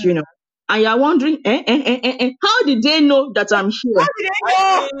place." And you're wondering, how did they know that I'm How here? did I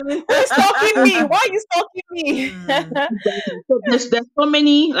know? I mean, Who is stalking me? Why are you stalking me? hmm, Exactly. So there's so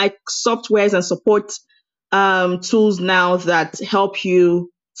many like softwares and support tools now that help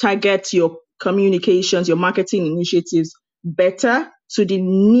you target your communications, your marketing initiatives better to the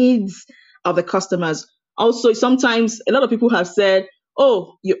needs of the customers. Also, sometimes a lot of people have said,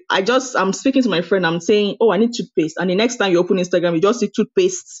 "Oh, I'm speaking to my friend. I'm saying, oh, I need toothpaste," and the next time you open Instagram, you just see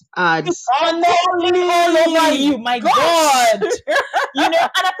toothpaste ads. Falling all over you, my gosh. god. And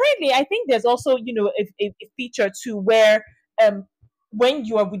apparently I think there's also a feature too where um when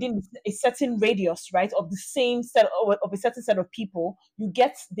you are within a certain radius, right, of the same set of a certain set of people, you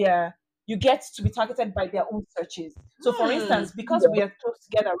get to be targeted by their own searches. So for Hmm, instance, because we are close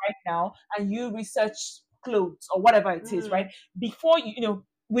together right now and you research clothes or whatever it is, hmm. right, before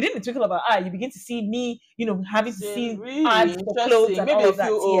within the twinkle of an eye, you begin to see me, having to Saying see really ads for clothes interesting. and Maybe all a of that.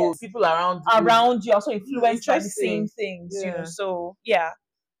 few Yes, people around you. around you, also Hmm, influenced by the same interesting. things. Yeah. So yeah,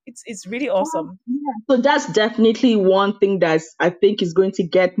 it's really awesome. Yeah. So that's definitely one thing that's I think is going to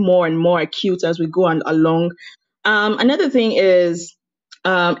get more and more acute as we go on along. Another thing is,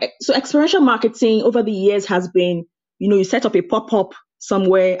 so experiential marketing over the years has been, you set up a pop up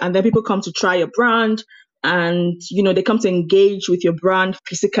somewhere, and then people come to try your brand, and they come to engage with your brand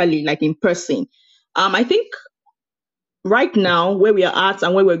physically, like in person. I think right now where we are at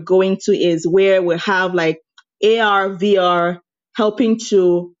and where we're going to is where we have like AR, VR helping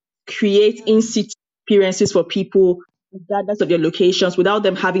to create in Hmm. situ experiences for people regardless of their locations without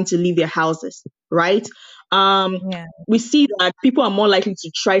them having to leave their houses, right? Yeah. we see that people are more likely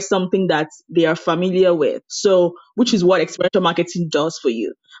to try something that they are familiar with. So, which is what experiential marketing does for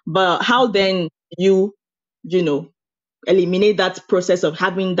you. But how then you, you know, eliminate that process of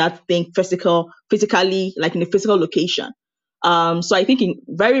having that thing physically, like in a physical location. So I think in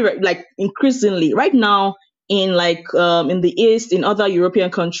like increasingly right now in like in the East, in other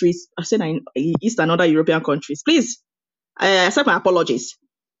European countries, I said in East and other European countries, please accept my apologies.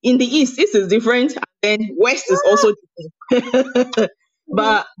 In the East, this is different, and then West is also different.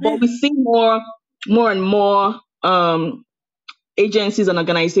 but we see more and more agencies and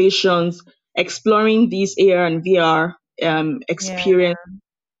organizations exploring these AR and VR Yeah. experience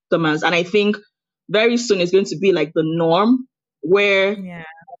customers. And I think very soon it's going to be like the norm where Yeah.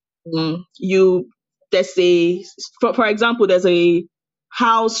 you, there's a, for example, there's a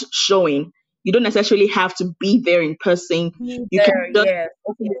house showing. You don't necessarily have to be there in person. Be You can there, just yes.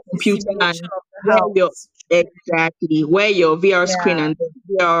 open Yes. your The computer simulation and of the wear your, house. exactly, wear your VR screen Yeah. and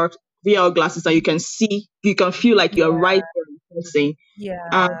the VR glasses, and you can see, you can feel like you're Yeah. right there in person.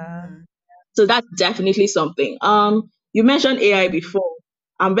 Yeah. So that's definitely something. You mentioned AI Yeah. before.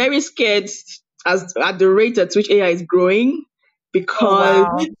 I'm very scared as at the rate at which AI is growing Oh because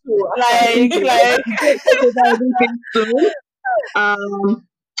wow. Me too, I think Like it's like going to take over everything soon.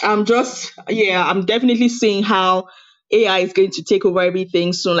 I'm just, yeah, I'm definitely seeing how AI is going to take over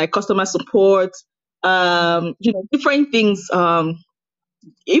everything soon, like customer support, different things.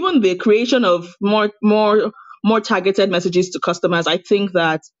 Even the creation of more targeted messages to customers. I think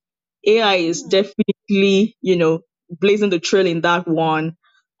that AI is definitely, blazing the trail in that one.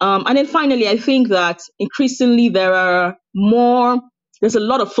 And then finally, I think that increasingly there's a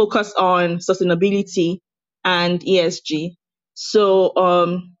lot of focus on sustainability and ESG.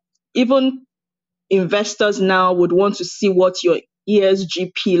 So even investors now would want to see what your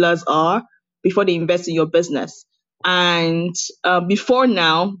ESG pillars are before they invest in your business. And before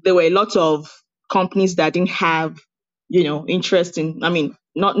now, there were a lot of companies that didn't have, interest in, I mean,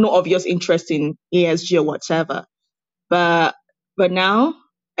 not no obvious interest in ESG or whatever. But now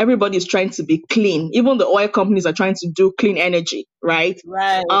everybody is trying to be clean. Even the oil companies are trying to do clean energy, right?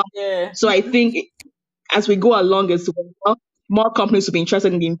 right? Um, Yeah. so I think as we go along as well, more companies will be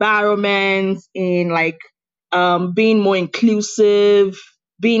interested in the environment, in like being more inclusive,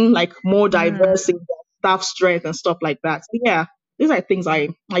 being like more mm, diverse in their staff strength and stuff like that. So yeah, these are things I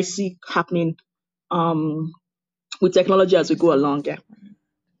see happening um with technology as we go along. Yeah.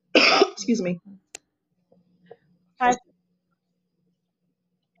 Excuse me. I,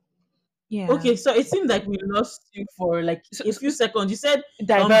 yeah. Okay, so it seems like we lost you for like So, a few seconds. You said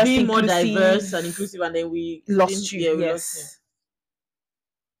diverse, being more diverse inclusive, and inclusive, and then we didn't. lost you. Yeah, we lost you. Yes.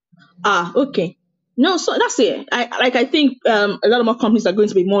 Okay. No, so that's it. I think a lot of more companies are going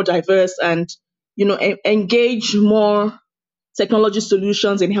to be more diverse and engage more technology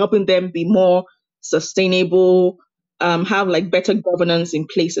solutions in helping them be more sustainable, have like better governance in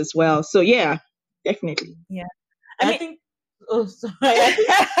place as well. So yeah, definitely. Yeah. I I mean, think. Oh, sorry.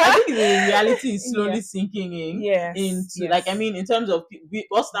 I think the reality is yeah. slowly sinking in Yes. into like I Yes. mean in terms of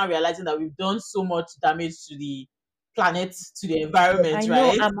us now realizing that we've done so much damage to the planet, to the environment, I know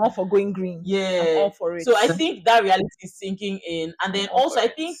right? I'm all for going green. I'm Yeah. all for it. So I think that reality is sinking in. And I'm then all also for I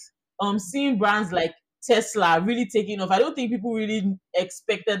it. think seeing brands like Tesla really taking off. I don't think people really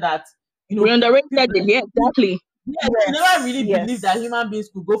expected that, We underrated people it. Yeah, exactly. yeah, they never Yes. really believed that Yes. human beings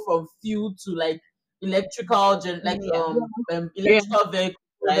could go from fuel to like electrical Yeah. Yeah. electrical vehicles,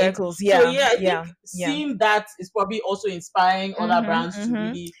 right? Vehicles. So Yeah. yeah, I think Yeah. Yeah. seeing that is probably also inspiring other Mhm. brands to Mhm.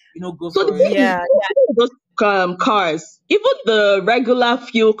 really, go So the for it. thing is, Yeah. those cars, even the regular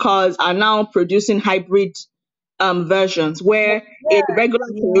fuel cars are now producing hybrid versions where a regular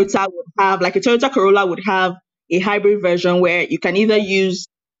Yeah. Toyota would have, like a Toyota Corolla would have a hybrid version where you can either use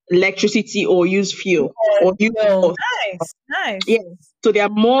electricity or use fuel or use So both. nice. Yeah. Nice. So there are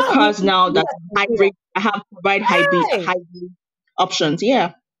more Oh, cars now we that are hybrid, have provide right. hybrid options.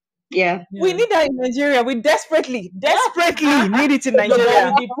 Yeah. Yeah. We Yeah. need that in Nigeria. We desperately, desperately need it in No, but Nigeria.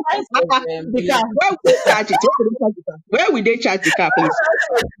 with the price of The car. Where would they charge it? Where would they charge the car, please?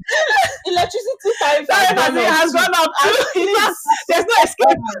 electricity tariff has Sorry, gone up has too. gone up too. There's no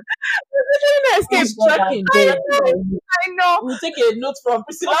escape. There's literally no escape. It's tracking. I know. I know. We'll take a note from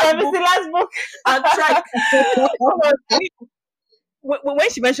Priscilla's Okay, book Mr. Last book. and track. When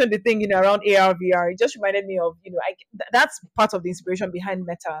she mentioned the thing, around AR, VR, it just reminded me of, that's part of the inspiration behind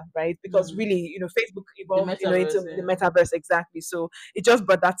Meta, right? Because Mm, really, Facebook the evolved, into metaverse. the Yeah. metaverse exactly. So it just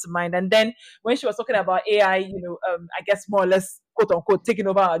brought that to mind. And then when she was talking about AI, I guess more or less, quote unquote, taking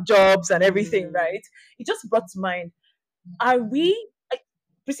over our jobs and everything, Mm, right? It just brought to mind, are we?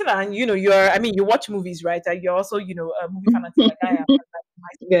 Priscilla, and I mean, you watch movies, right? And you're also, a movie fanatic like I am,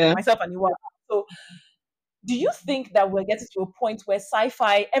 like Yeah. myself and you are. So, do you think that we're getting to a point where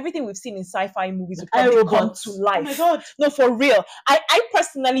sci-fi, everything we've seen in sci-fi movies will probably come iRobots. to Oh my life? god. No, for real. I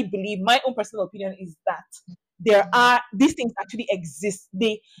personally believe, my own personal opinion is that these things actually exist.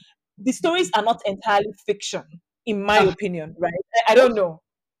 The stories are not entirely fiction, in my Ah. opinion, right? I don't know.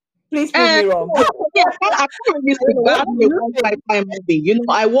 Please prove And me wrong. yeah, I can't really I don't speak, know. but What I do don't you watch think? sci-fi movie.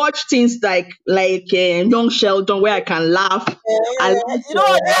 I watch things like Young Sheldon where I can laugh. I like You know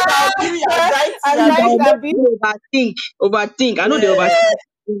what? This is our movie anxiety, things that will Anxiety Abby. make and being me overthink. I know they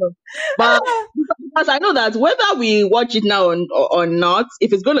overthink, but because I know that whether we watch it now or not,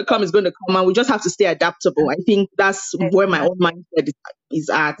 if it's going to come, it's going to come, and we just have to stay adaptable. I think that's where my own exactly. mindset is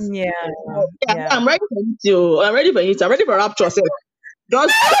at. Yeah, So, yeah, yeah. I'm ready for you to. I'm ready for you. I'm ready for Rapture. Sef.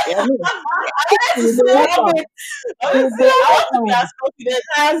 Just, I mean, I wanted to we say, go Love welcome. it. We honestly, go I want to be welcome. as confident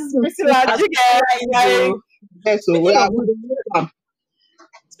As Priscilla as Jigga, Priscilla is. like, Oh. Yes, so we Speaking are. of which,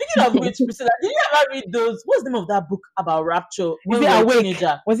 speaking of which, Priscilla, did you ever read those? What's the name of that book about rapture is when it we were a awake?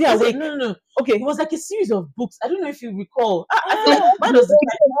 teenager? Was it Was it? awake? No, no, no. It Okay. was like a series of books. I don't know if you recall. I feel like Ah, why does it?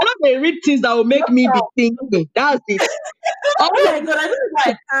 I know they read things that will make me be thinking. That's it. All Oh my god, I don't know why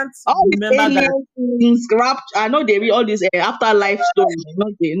I can't all these remember that. alien things, I know they read all these afterlife stories. I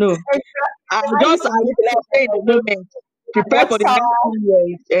know they know. I used I to read just stay in the them. moment, prepare Watch for the Star.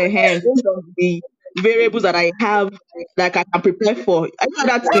 next 2 years, based on the variables that I have, like I can prepare for. I know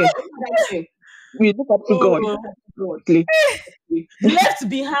that thing. We look up to God. Oh, Honestly. Left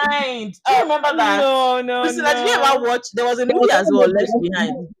Behind. Do you remember that? no, no, Priscilla, did you ever no. watch? There was a There was movie as well, Left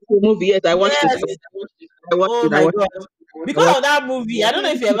Behind. a movie. Yes, I watched it. Yes. I watched Oh it. I my watched. god. I Because watched. of that movie, I don't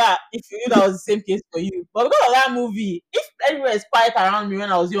know if you knew that was the same case for you, but because of that movie, if everywhere is quiet around me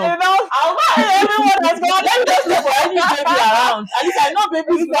when I was young, I'll go and everyone has gone. Let me just look for any baby around. At least I know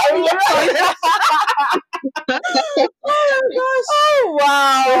babies will let me look Oh my Oh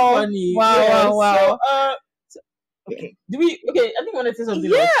gosh. So wow. funny. Wow, Yeah. wow, wow. Okay. Do we okay, I think I wanted to say something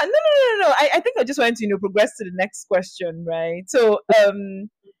Yeah, else. no. I think I just want to, progress to the next question, right? So,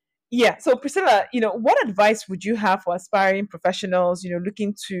 yeah. So, Priscilla, what advice would you have for aspiring professionals,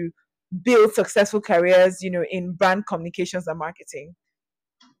 looking to build successful careers, in brand communications and marketing?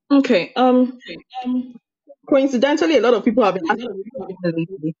 Okay. Coincidentally, a lot of people have been asking me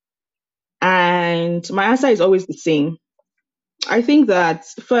lately, and my answer is always the same. I think that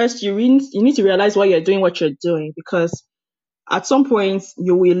first you need to realize why you're doing what you're doing, because at some point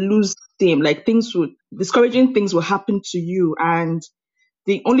you will lose steam. Like discouraging things will happen to you, and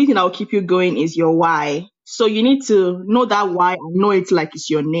the only thing that will keep you going is your why. So you need to know that why and know it like it's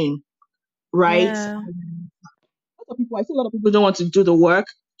your name, right? Yeah. I see a lot of people don't want to do the work.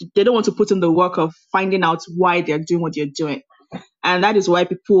 They don't want to put in the work of finding out why they're doing what they're doing. And that is why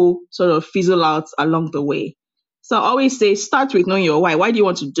people sort of fizzle out along the way. So I always say, start with knowing your why. Why do you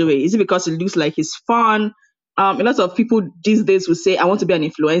want to do it? Is it because it looks like it's fun? A lot of people these days will say, I want to be an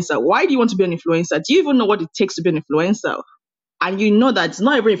influencer. Why do you want to be an influencer? Do you even know what it takes to be an influencer? And you know that it's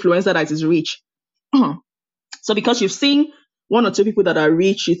not every influencer that is rich. So because you've seen one or two people that are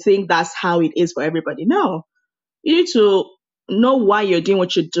rich, you think that's how it is for everybody. No, you need to know why you're doing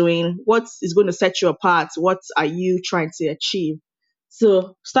what you're doing, what is going to set you apart, what are you trying to achieve.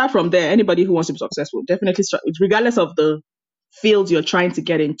 So start from there. Anybody who wants to be successful, definitely start, regardless of the field you're trying to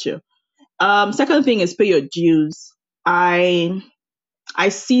get into. Second thing is pay your dues. I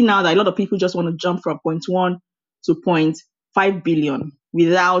see now that a lot of people just want to jump from point one to point 5 billion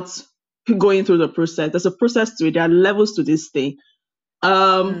without going through the process. There's a process to it. There are levels to this thing.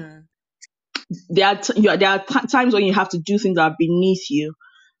 Um, Mm. there are times when you have to do things that are beneath you.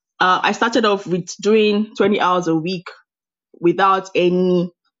 I started off with doing 20 hours a week without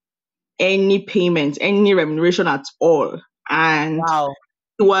any payment, any remuneration at all, and Wow.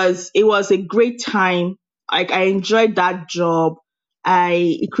 it was a great time. Like I enjoyed that job.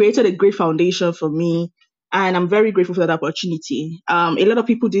 It created a great foundation for me, and I'm very grateful for that opportunity. A lot of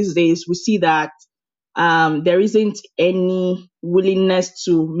people these days we see that there isn't any willingness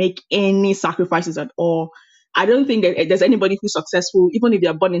to make any sacrifices at all. I don't think that there's anybody who's successful, even if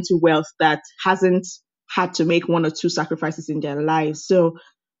they're born into wealth, that hasn't had to make one or two sacrifices in their lives. So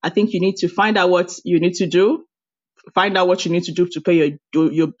I think you need to find out what you need to do, find out what you need to do to pay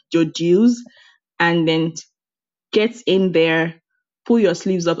your dues, and then get in there, pull your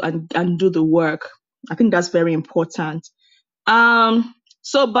sleeves up and do the work. I think that's very important. But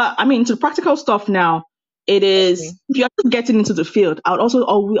I mean, to the practical stuff now, it is Okay. if you're just getting into the field, I would also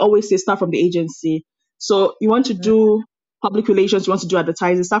always say start from the agency. So you want to Mm, do public relations, you want to do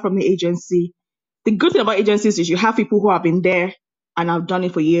advertising, start from the agency. The good thing about agencies is you have people who have been there and have done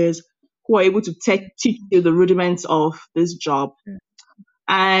it for years, who are able to teach you the rudiments of this job.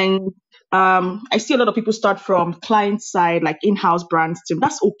 And I see a lot of people start from client side, like in-house brands team.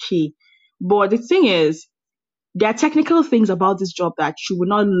 That's okay. But the thing is, there are technical things about this job that you will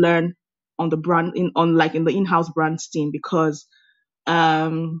not learn on the brand on like in the in-house brands team, because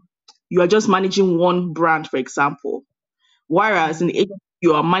um you are just managing one brand, for example. Whereas in the agency,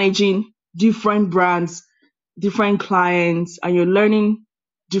 you are managing different brands, different clients, and you're learning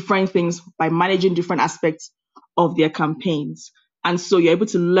different things by managing different aspects of their campaigns. And so you're able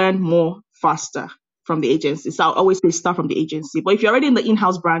to learn more faster from the agency. So I'll always say start from the agency. But if you're already in the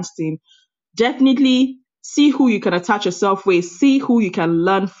in-house brands team, definitely see who you can attach yourself with, see who you can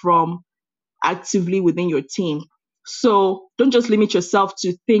learn from actively within your team. So don't just limit yourself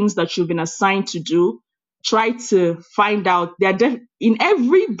to things that you've been assigned to do. Try to find out in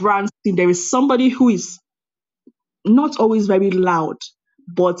every brand team there is somebody who is not always very loud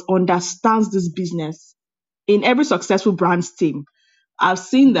but understands this business. In every successful brands team, I've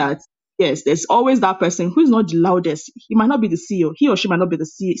seen that, yes, there's always that person who is not the loudest. He might not be the CEO, he or she might not be the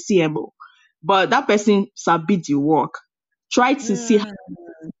CMO, but that person sabi the work. Try to see how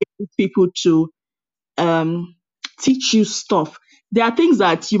Mm. people to um, teach you stuff. There are things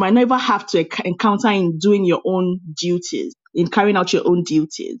that you might never have to encounter in doing your own duties, in carrying out your own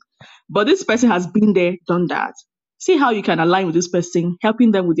duties. But this person has been there, done that. See how you can align with this person,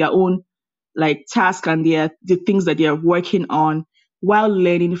 helping them with their own like task and the things that they are working on while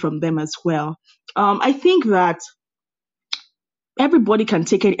learning from them as well. I think that everybody can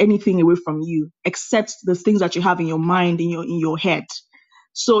take anything away from you except the things that you have in your mind, in your head.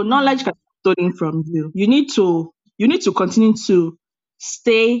 So knowledge can be stolen from you. You need to continue to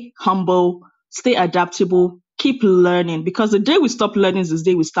stay humble, stay adaptable, keep learning, because the day we stop learning is the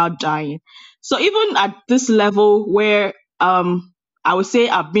day we start dying. So even at this level where I would say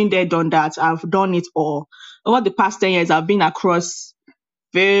I've been there, done that, I've done it all. Over the past 10 years, I've been across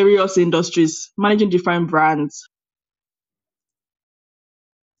various industries, managing different brands.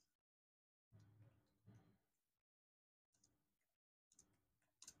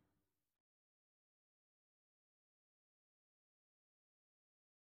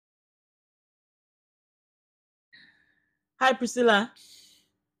 Hi, Priscilla.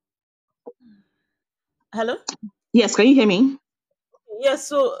 Hello. Yes, can you hear me? Yes,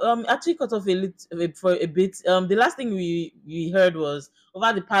 so actually cut off for a bit. The last thing we heard was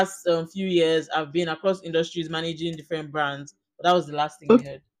over the past few years I've been across industries managing different brands. But that was the last thing we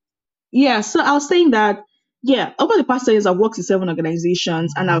heard. Yeah, so I was saying that, yeah, over the past 10 years, I've worked in seven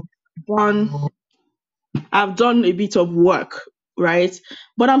organizations and done, I've done a bit of work, right?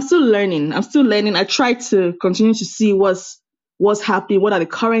 But I'm still learning. I'm still learning. I try to continue to see what's happening, what are the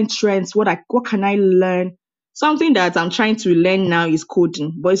current trends, what can I learn. Something that I'm trying to learn now is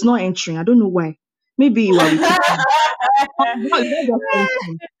coding, but it's not entering. I don't know why. Maybe you are with me. It's not just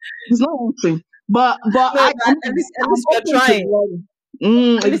entering. It's not entering. But No, but at I'm least you're open to trying. learn.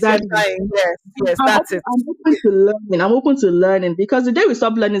 At least you're Exactly. trying. Yes, yes, I'm that's open, it. I'm open to learning. I'm open to learning, because the day we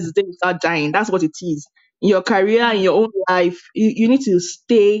stop learning is the day we start dying. That's what it is. In your career, in your own life, you need to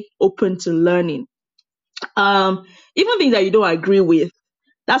stay open to learning. Even things that you don't agree with.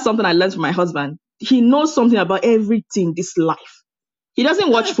 That's something I learned from my husband. He knows something about everything in this life. He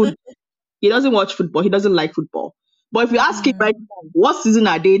doesn't watch food. He doesn't watch football. He doesn't like football. But if you ask him right now, what season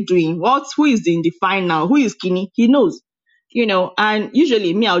are they doing? Who is in the final? Who is skinny? He knows. And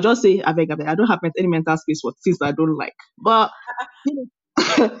usually me, I'll just say, I beg, I don't have any mental space for things that I don't like. But you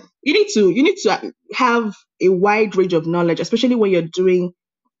you need to have a wide range of knowledge, especially when you're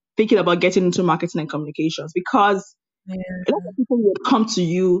thinking about getting into marketing and communications, because Yeah. a lot of people will come to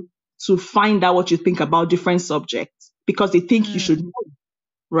you to find out what you think about different subjects because they think you should know,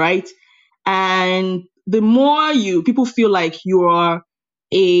 right? And the more people feel like you are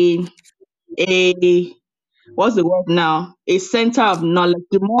a a what's the word now, a center of knowledge,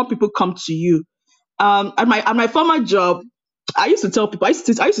 the more people come to you. At my former job, I used to tell people, I used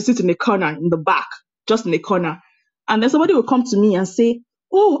to sit in the corner in the back, just in the corner, and then somebody would come to me and say,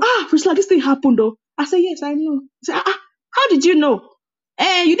 "Oh, Priscilla, this thing happened though." I say, "Yes, I know." Say, how did you know?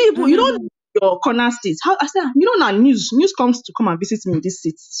 You don't know your corner seat. How? I said, "You know now, news comes to come and visit me in this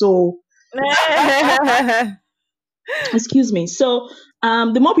seat, so." Excuse me. So,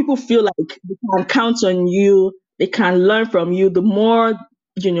 the more people feel like they can count on you, they can learn from you, the more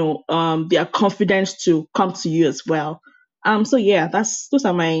they are confident to come to you as well. So yeah, those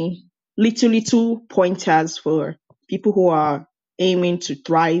are my little pointers for people who are aiming to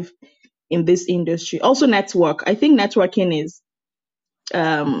thrive in this industry. Also, network. I think networking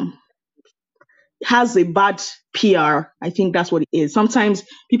um has a bad PR. I think that's what it is. Sometimes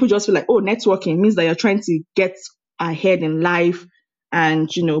people just feel like, oh, networking means that you're trying to get ahead in life and,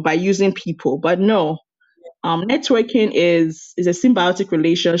 by using people. But no, networking is a symbiotic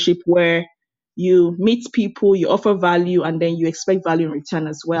relationship where you meet people, you offer value, and then you expect value in return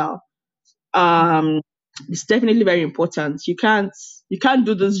as well. Um, it's definitely very important. You can't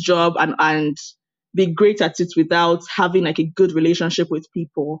do this job and be great at it without having like a good relationship with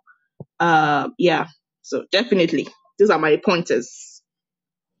people. Yeah. So definitely, these are my pointers.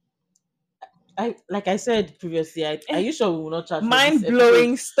 I like I said previously, are you sure we will not charge for this Mind episode?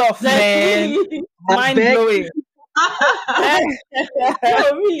 blowing stuff, man. Like I Mind beg. blowing.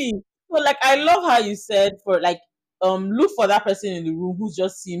 no, really. So like I love how you said for like look for that person in the room who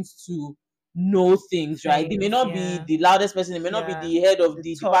just seems to know things, right? They may Things, not be yeah, the loudest person, they may not be yeah. the head of The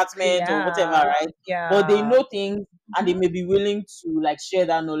the talk, department or whatever, yeah, right? But they yeah, know things and they mhm, may be willing to like share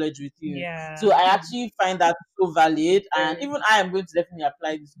that knowledge with you. yeah, So I actually find that so valid, and very, even I am going to definitely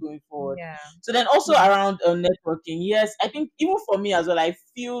apply this going forward. yeah, So then also around networking, yes, I think even for me as well, I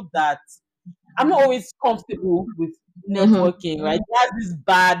feel that I'm not always comfortable with Mm-hmm. networking, right? It has this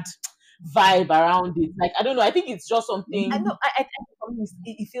bad vibe around it. Like I don't know. I think it's just I something know. I think for me,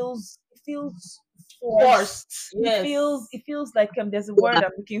 it feels forced. forced. It Yes, feels it feels like there's a word Yeah.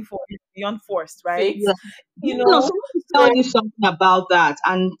 I'm looking for. It's beyond forced, right? Yeah. fixed. You No, know. so let me tell So you something about that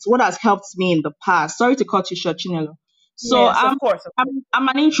and what has helped me in the past. Sorry to cut you short, Chinelo. So yes, of course, of course. I'm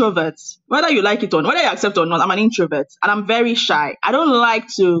an introvert. Whether you like it or whether you accept or not, I'm an introvert and I'm very shy. I don't like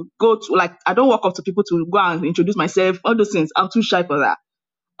to go to like I don't walk up to people to go and introduce myself, all those things. I'm too shy for that.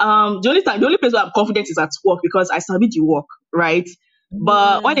 The only place where I'm confident is at work because I submit the work, right?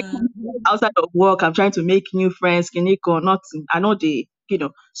 But when it Mm, comes to outside of work, I'm trying to make new friends, or nothing. I know they.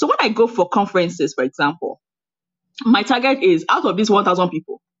 So when I go for conferences, for example, my target is out of these 1,000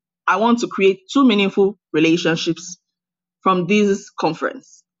 people, I want to create two meaningful relationships from this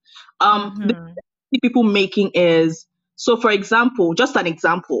conference. The Mm-hmm. people making is so. For example, just an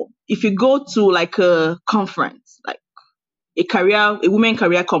example, if you go to like a conference, like a women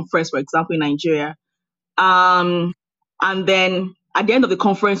career conference, for example, in Nigeria, um, and then at the end of the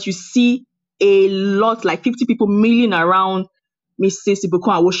conference, you see a lot, like 50 people milling around Mrs. Ibuku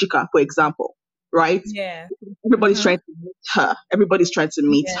Awoshika, for example, right? Yeah. Everybody's Mm-hmm. trying to meet her. Everybody's trying to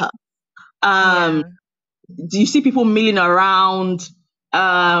meet Yeah. her. Um, Yeah. do you see people milling around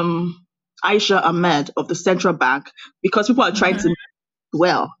um, Aisha Ahmed of the central bank because people are trying to Mm-hmm. meet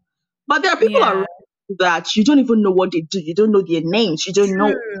well? But there are people Yeah. around that you don't even know what they do. You don't know their names. You don't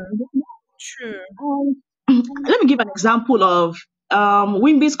know. True. True. Um, let me give an example of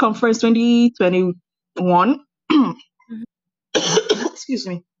Wimby's conference 2021. Mhm. Excuse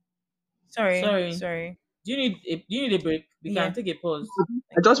me. Sorry. sorry. Sorry. Do you need a break? We can Yeah. take a pause.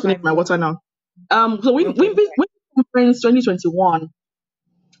 I Like just finished five my minutes. water now. So Okay. Wimby's conference 2021,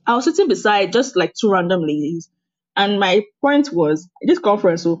 I was sitting beside just like two random ladies. And my point was, this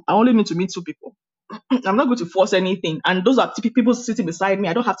conference, so I only need to meet two people. I'm not going to force anything. And those are people sitting beside me.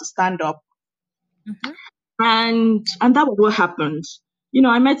 I don't have to stand up. Mm-hmm. And that was what happened.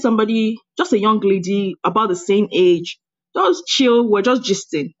 I met somebody, just a young lady about the same age, just chill, we're just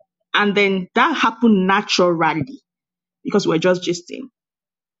gisting. And then that happened naturally because we're just gisting.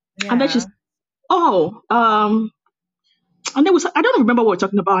 And then she's, Yeah. oh, and then I don't remember what we're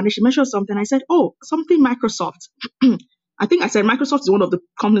talking about. And then she mentioned something. I said, oh, something Microsoft. I think I said Microsoft is one of the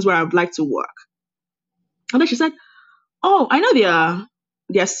companies where I would like to work. And then she said, oh, I know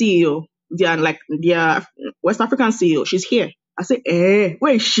their CEO, their West African CEO. She's here. I said,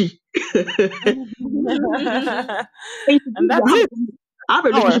 where is she? And I that's have, it. I have a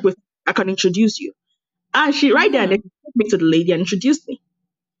Power. relationship with. I can introduce you. And she right there and then Mm-hmm. she took me to the lady and introduced me.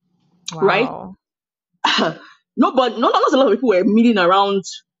 Right? Wow. No, but not a lot of people were meeting around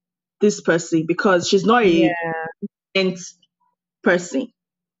this person because she's not a Yeah. ent person.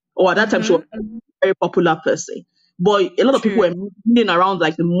 Or at that time she was Mm-hmm. a very popular person. But a lot of people True. were meeting around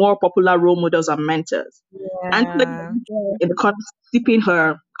like the more popular role models and mentors. And the lady Yeah. was there in the corner sipping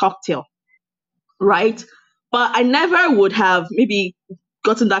her cocktail, right? But I never would have maybe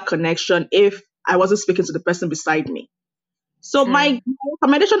gotten that connection if I wasn't speaking to the person beside me. So True. my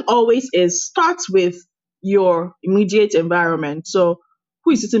recommendation always is start with your immediate environment. So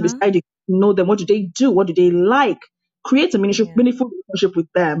who is sitting Mm-hmm. beside you? Know them. What do they do? What do they like? Create a Yeah. meaningful relationship with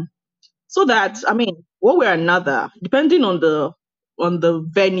them. So that I mean, one way or another, depending on the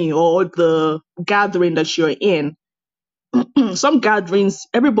venue or the gathering that you're in, some gatherings,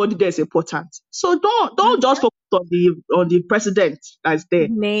 everybody there is important. So don't just focus on the president that's there.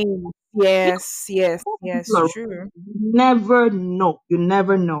 Name. You Yes. Yes. know, people Yes. are True. you never know. You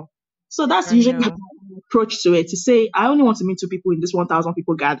never know. So that's I usually my know. approach to it, to say, I only want to meet two people in this 1,000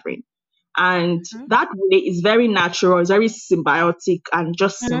 people gathering. And Mhm. that way is very natural, it's very symbiotic and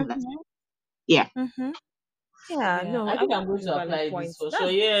just seamless. Mhm. Yeah. Mhm. Yeah, Yeah, no, I I think think I'm going that's a to valid apply this point. for sure.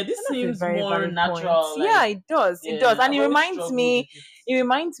 That's Yeah, and this that's a seems very more valid point. natural. Yeah, Like, it does. It does. yeah, And I've it always reminds struggled me with it.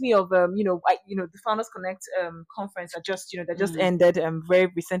 of the Founders Connect conference that just Mm, ended very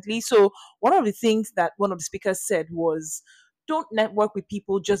recently. So one of the things that one of the speakers said was, don't network with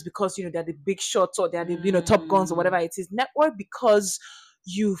people just because they're the big shots or they're the top guns or mm, whatever it is. Network because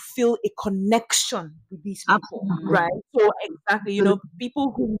you feel a connection with these people, Absolutely. right? mm, So exactly,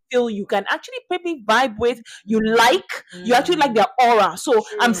 people who feel you can actually maybe vibe with, you actually like mm. their aura. So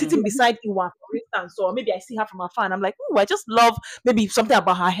I'm True. sitting beside Iwa, for instance, or maybe I see her from afar and I'm like, oh, I just love maybe something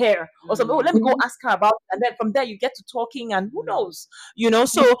about her hair or something. Oh, let me go Mhm. ask her about it. And then from there you get to talking and who Mm. knows,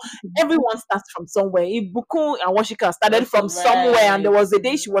 So everyone starts from somewhere. Ibukun and Washika started from Also, somewhere and there right. was a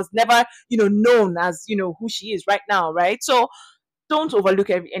day she was never, known as, who she is right now, right? So don't overlook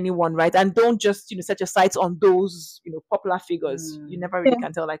anyone, right? And don't just set your sights on those popular figures. You Mm. never Yeah. really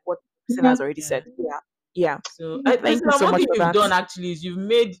can tell, like what Priscilla Yeah. has already Yeah. said. Yeah, yeah. So, Thank you Priscilla, so one much thing for you've that. done actually is you've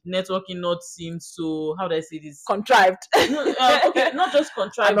made networking not seem so, how do I say this? Contrived No, okay, not just and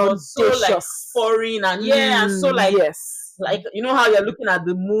contrived, but so like audacious. foreign and yeah, and so Yes. like how you're looking at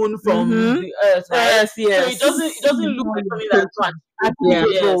the moon from Mm-hmm. the earth, right? Yes. So Yes. it doesn't look like something that's so achievable. Yeah.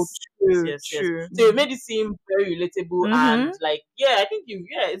 Achievable. Yes, yes, True. yes, yes. True. So it made it seem very relatable and Mm-hmm. like yeah, I think you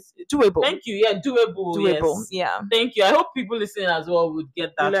yeah, Doable. thank you. Yeah, doable. Doable. Yes, Yeah. thank you. I hope people listening as well would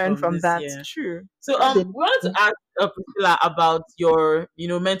get that Learn from from this. that. Yeah. True. So True. we wanted to ask Priscilla about your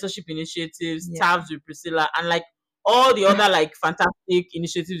mentorship initiatives, Yeah. tabs with Priscilla, and like all the other like fantastic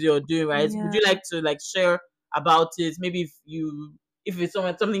initiatives you're doing, right? Would Yeah. you like to like share about it? Maybe if it's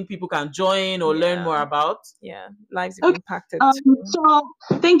something people can join or learn Yeah. more about. Yeah. Lives have Okay. impacted too.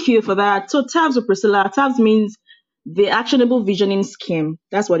 So thank you for that. So tabs with Priscilla. Tabs means the actionable visioning scheme.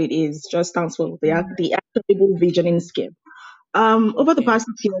 That's what it is. Just stands for the actionable visioning scheme. Over the Okay. past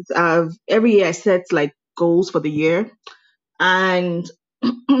 6 years, every year I set like goals for the year, and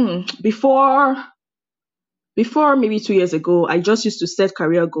before maybe 2 years ago, I just used to set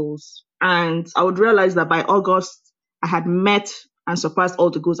career goals, and I would realize that by August I had met and surpassed all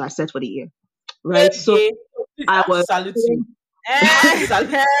the goals I set for the year. Right. So Okay. Please, I I have to was salute you. I have to Eh.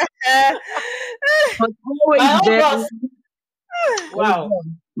 salute. was By always there. August. Wow.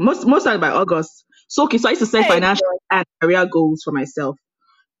 Most times by August. So okay, so I used to set Hey financial God. and career goals for myself.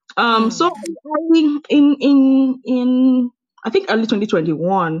 So Hmm. in I think early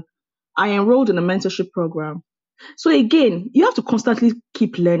 2021, I enrolled in a mentorship program. So again, you have to constantly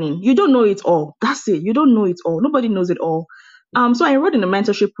keep learning. You don't know it all. That's it. You don't know it all. Nobody knows it all. So I enrolled in a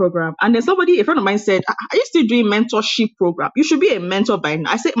mentorship program, and then a friend of mine said, "Are you still doing mentorship program? You should be a mentor by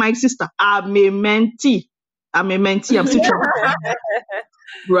now." I said, "My sister, I'm a mentee. I'm a mentee. I'm still trying,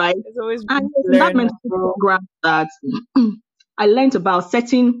 right?" It's always And room it's to in that learn, mentorship bro. program that I learned about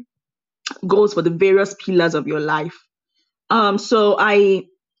setting goals for the various pillars of your life. So I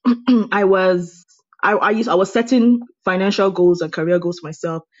was I was setting financial goals and career goals for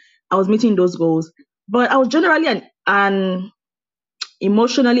myself. I was meeting those goals, but I was generally an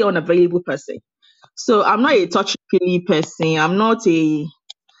emotionally unavailable person. So I'm not a touchy feely person. I'm not a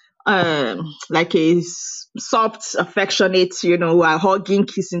like a soft, affectionate, hugging,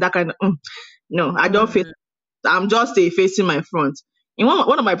 kissing, that kind of. No, I don't feel. Mm. I'm just a facing my front. In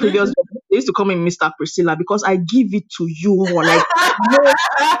one of my previous jobs, they used to call me Mr. Priscilla because I give it to you all. Like, no,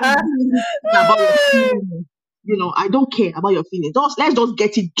 I don't really care about your feelings. I don't care about your feelings. Let's just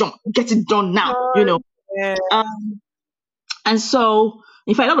get it done now. Oh, yeah. Um, and so,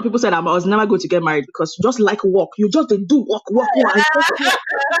 in fact, a lot of people said I was never going to get married because you just like work. You just dey do work, work, work. And just work.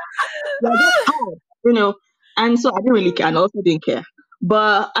 You're just tired, And so I didn't really care, and I also didn't care.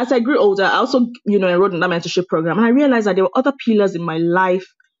 But as I grew older, I also, enrolled in that mentorship program, and I realized that there were other pillars in my life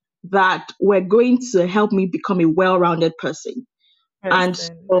that were going to help me become a well-rounded person. And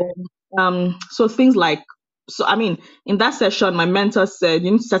Person, so, so things like, so I mean, in that session, my mentor said,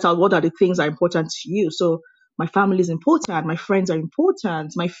 you need to set out what are the things that are important to you. So my family is important, my friends are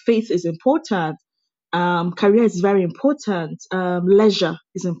important, my faith is important, career is very important, leisure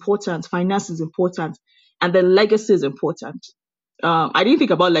is important, finance is important, and then legacy is important. I didn't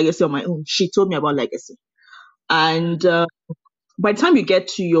think about legacy on my own. She told me about legacy. And by the time you get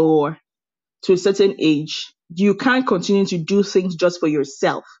to a certain age, you can't continue to do things just for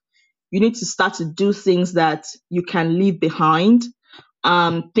yourself. You need to start to do things that you can leave behind,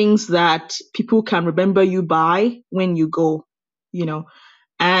 things that people can remember you by when you go, you know.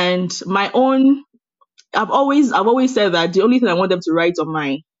 And I've always said that the only thing I want them to write on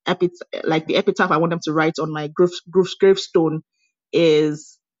my like the epitaph I want them to write on my gravestone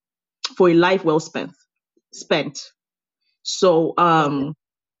is for a life well spent. Spent. So Okay.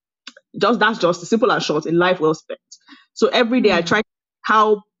 just that's just simple and short, a life well spent. So every day I Hmm. try,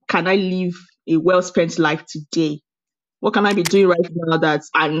 how can I live a well spent life today? What can I be doing right now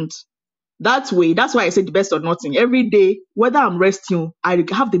and that way, that's why I say the best or nothing. Every day, whether I'm resting, I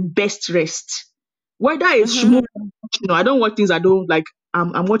have the best rest. Whether it's small, I don't watch things I don't like.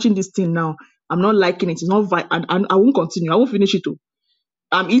 I'm watching this thing now. I'm not liking it. It's not and I won't continue. I won't finish it too.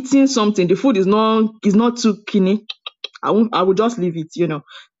 I'm eating something. The food is not too keenly. I will just leave it.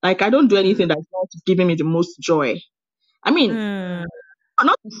 Like I don't do anything that's not giving me the most joy. I mean, Hmm.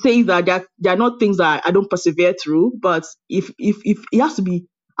 not to say that there are not things that I don't persevere through, but if it has to be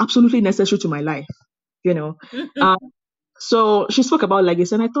absolutely necessary to my life, you know. Uh, so she spoke about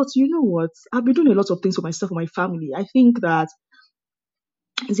legacy, and I thought, you know what? I've been doing a lot of things for myself, for my family. I think that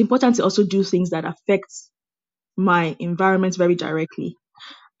it's important to also do things that affect my environment very directly.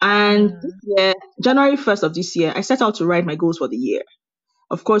 And this Hmm. year, January 1st of this year, I set out to write my goals for the year.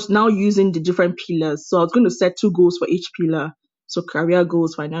 Of course, now using the different pillars. So I was going to set two goals for each pillar. So career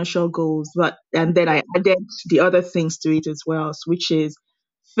goals, financial goals, and then I added the other things to it as well, which is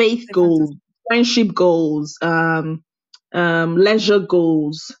faith Fantastic. goals, friendship goals, leisure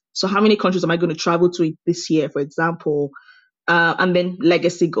goals. So how many countries am I going to travel to this year, for example? And then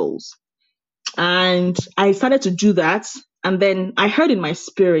legacy goals. And I started to do that. And then I heard in my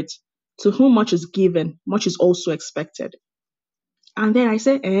spirit, to whom much is given, much is also expected. And then I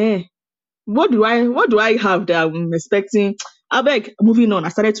said, what do I have that I'm expecting? I beg, moving on. I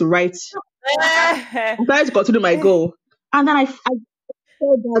started to write. I started to continue my goal. And then I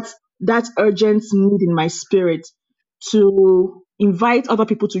felt that urgent need in my spirit to invite other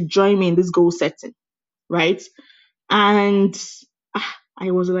people to join me in this goal setting, right? And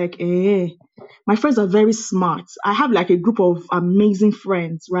I was like, my friends are very smart. I have like a group of amazing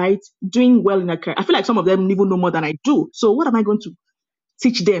friends, right? Doing well in their career. I feel like some of them even know more than I do. So what am I going to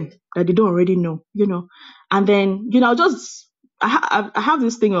teach them that they don't already know? And then, I have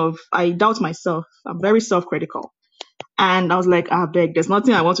this thing of I doubt myself. I'm very self-critical. And I was like, beg, there's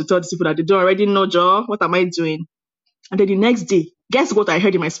nothing I want to tell these people that they don't already know, Joe. What am I doing? And then the next day, guess what I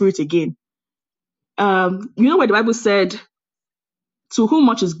heard in my spirit again? Where the Bible said, to whom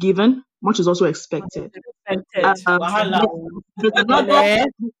much is given, much is also expected. Expected. Wahala. Yes, Oh. there's another Eh?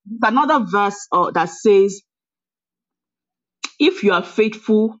 there's another verse that says, if you're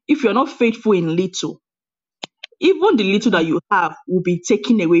not faithful in little, even the little that you have will be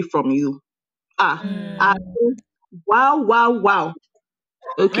taken away from you. Ah, ah, Hmm. wow, wow, wow.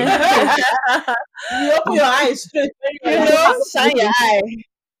 Okay, so You open your um, eyes straight. Shine your eye.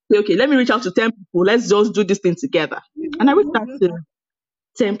 okay, let me reach out to 10 people. Let's just do this thing together. And I reached out to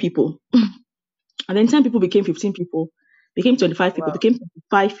 10 people. And then 10 people became 15 people, became 25 people, Wow. became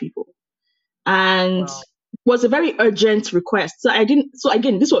 25 people. And Wow. it was a very urgent request. So I didn't, so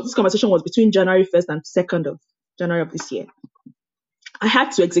again, this conversation was between January 1st and 2nd of January of this year. I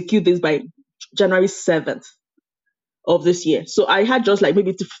had to execute this by January 7th of this year. So I had just like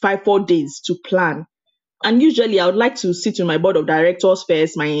maybe 4 days to plan. And usually I would like to sit with my board of directors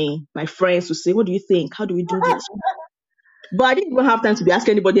first, my friends, to say, what do you think? How do we do this? But I didn't even have time to be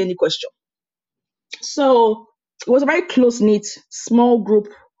asking anybody any question. So it was a very close knit, small group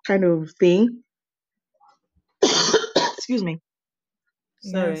kind of thing. Excuse me.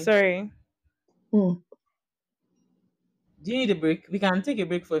 Yeah, Sorry. sorry. Mm. Do you need a break? We can take a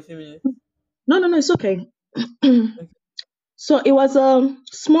break for a few minutes. No, no, no, it's okay. Okay. So it was a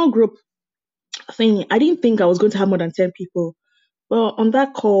small group thing. I didn't think I was going to have more than 10 people. Well, on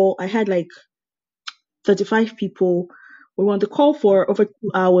that call, I had like 35 people. We were on the call for over 2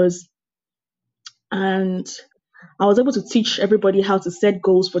 hours, and I was able to teach everybody how to set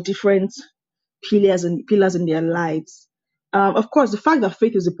goals for different pillars in their lives. Of course, the fact that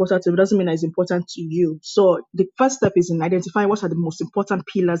faith is important to you doesn't mean that it's important to you. So the first step is in identifying what are the most important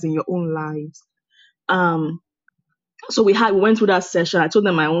pillars in your own lives. Um, so we went through that session. I told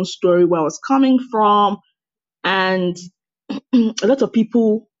them my own story, where I was coming from, and a lot of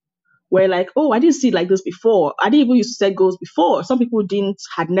people were like, "Oh, I didn't see it like this before. I didn't even used to set goals before." Some people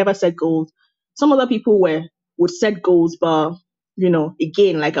had never set goals. Some other people would set goals, but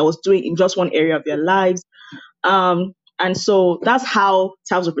again, like I was doing in just one area of their lives. And so that's how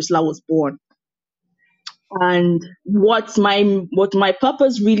Tales of Priscilla was born. And what my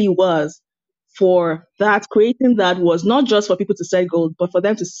purpose really was for that, creating that, was not just for people to set goals, but for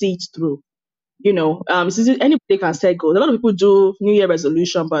them to see it through. It's easy, anybody can set goals. A lot of people do New Year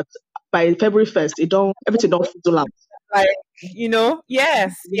resolution, but by February 1st, everything don't fizzle out. like, yes, Yeah.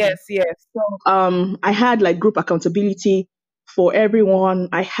 yes, yes. I had like group accountability for everyone.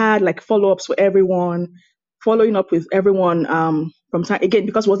 I had like follow-ups for everyone, following up with everyone from time again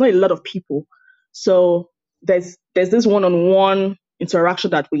because it was not a lot of people. So there's this one-on-one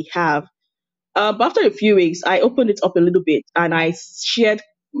interaction that we have. But after a few weeks, I opened it up a little bit and I shared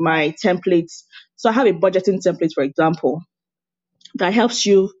my templates. So I have a budgeting template, for example, that helps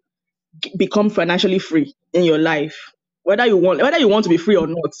you become financially free in your life, whether you want to be free or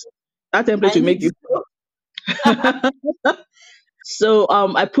not. That template I will need make to you. So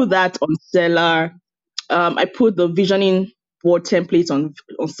I put that on Seller. I put the visioning board templates on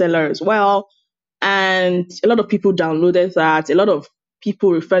Seller as well, and a lot of people downloaded that. A lot of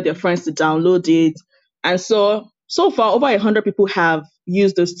people referred their friends to download it, and so far over 100 people have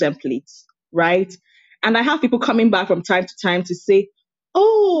used those templates, right? And I have people coming back from time to time to say,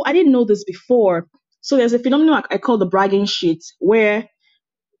 "Oh, I didn't know this before." So there's a phenomenon I call the bragging sheet, where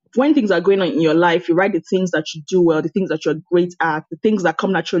when things are going on in your life, you write the things that you do well, the things that you're great at, the things that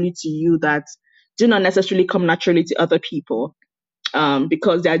come naturally to you that do not necessarily come naturally to other people.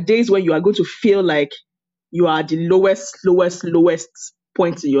 Because there are days when you are going to feel like you are the lowest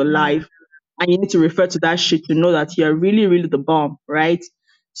point in your Mm, life, and you need to refer to that shit to know that you're really, really the bomb, right?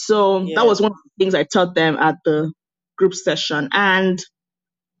 So that yeah. was one of the things I taught them at the group session. And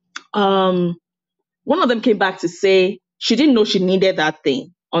um, one of them came back to say she didn't know she needed that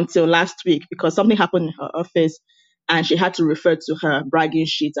thing until last week because something happened in her office and she had to refer to her bragging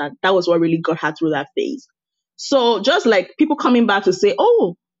sheet. And that was what really got her through that phase. So just like people coming back to say,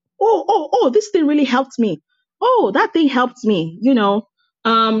 oh, this thing really helped me. Oh, that thing helped me.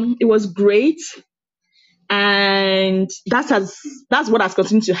 It was great. And that's what has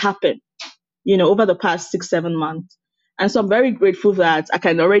continued to happen over the past 6, 7 months. And so I'm very grateful that I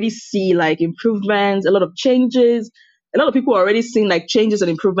can already see like improvements, a lot of changes. A lot of people are already seeing like changes and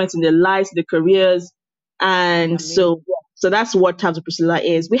improvements in their lives, their careers. And Amazing. so that's what Tabs with Priscilla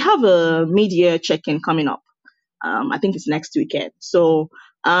is. We have a mid-year check-in coming up. I think it's next weekend. So,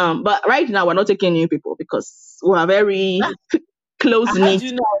 but right now we're not taking new people because we're very close How knit. do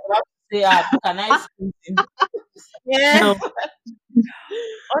you know I was about to say, can I squeeze in? Yeah, No,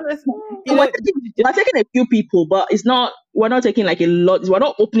 honestly, so we're taking a few people, but we're not taking like a lot. We're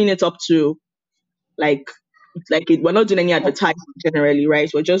not opening it up to like we're not doing any advertising generally, right?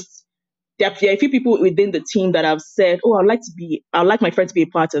 We're just there are a few people within the team that have said, "Oh, I'd like my friend to be a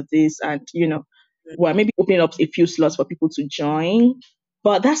part of this," and we're maybe opening up a few slots for people to join.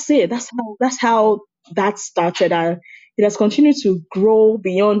 But that's it. That's how that started, and it has continued to grow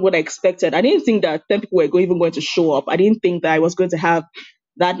beyond what I expected. I didn't think that 10 people were even going to show up. I didn't think that I was going to have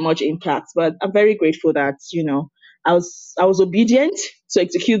that much impact, but I'm very grateful that I was obedient to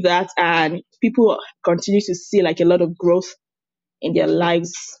execute that, and people continue to see like a lot of growth in their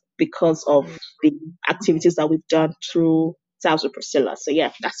lives because of the activities that we've done through Sales with Priscilla. So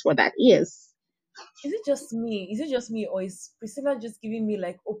yeah, that's what that is. is it just me? Is it just me, or is Priscilla just giving me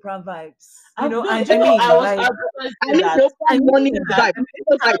like Oprah vibes? No, I, do I you know, mean, I like, was going to I say need that. no I money mean with the that. vibes. It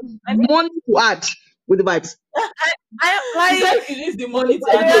was like I mean, money to add with the vibes. I She said like, if you need the money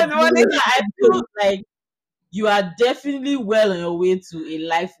to add, yeah, but the one is Priscilla, I feel like you are definitely well on your way to a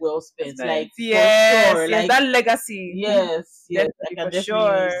life well spent. spent. Like, for Yes, sure. yes, Like, that legacy, yes, yes, I definitely can for definitely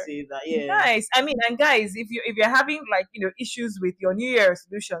sure. say that. Yeah. Nice. I mean, and guys, if you're having like issues with your New Year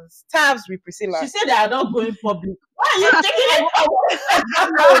resolutions, tabs with She Priscilla. said they are not going public. Why are you taking it public? I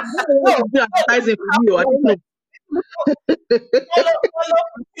don't know. I don't want No, to do advertising for you. I don't know. Follow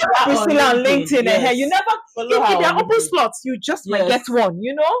Priscilla on Priscilla on LinkedIn. LinkedIn. You Yes. never, Follow her if there on are open LinkedIn. slots, you just might get Yes. one.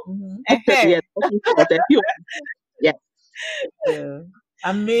 Hmm. Yes, okay, so a few. Yeah. Yeah.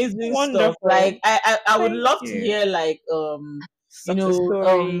 Amazing stuff. Wonderful. Like I would Thank love to you. hear like Success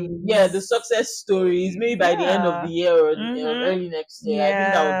yeah, the stories. success stories maybe by the end of Yeah. the year or Mm-hmm. early next year. I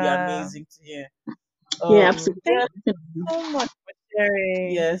think that would be Yeah. amazing to hear. Yeah, absolutely. Thank Yeah, you so much for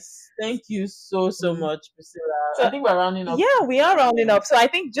sharing. yes. Thank you so Mm. much, Priscilla. I So think we're rounding up. yeah, we are rounding Yeah. up. So I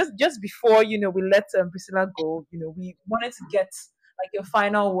think just before we let Priscilla go, we wanted to get like your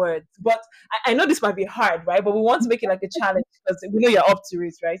final words. But I know this might be hard, right? But we want to make it like a challenge because we know you're up to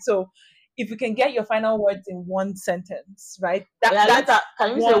it, right? So if you can get your final words in one sentence, right? Yeah, That's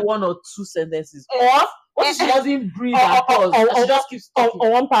can we say one, one or two sentences? or Or what if she doesn't breathe or, and or, pause or, and she or, just keeps talking?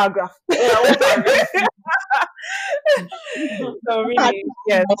 or one paragraph. Yeah, one paragraph. So I really, don't have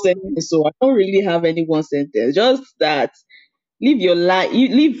yes. one sentence, so I don't really have any one sentence. Just that live your life, you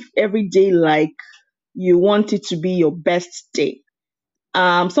live every day like you want it to be your best day.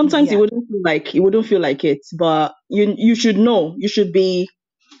 Sometimes Yeah. it wouldn't feel like it, but you should know. You should be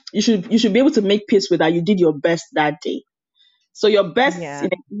you should be able to make peace with that. You did your best that day. So your best Yeah. in a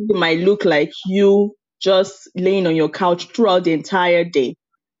day might look like you just laying on your couch throughout the entire day.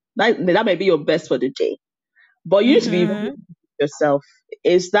 That might be your best for the day. But you need to be very Mm-hmm. honest with yourself.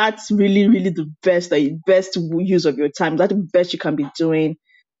 Is that really, really the best use of your time? Is that the best you can be doing?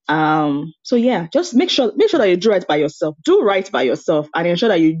 So yeah, just make sure that you do right by yourself. Do right by yourself and ensure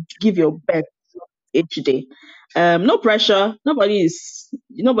that you give your best each day. No pressure. Nobody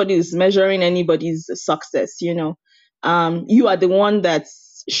is measuring anybody's success. You are the one that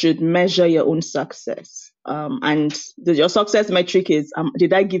should measure your own success. And your success metric is,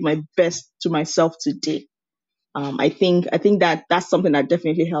 did I give my best to myself today? I think that's something that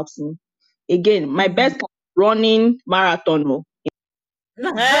definitely helps me. Again, my best running marathon.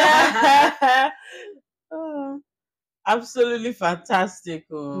 Oh, absolutely fantastic.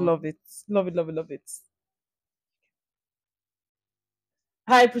 Oh. Love it. Love it. Love it. Love it.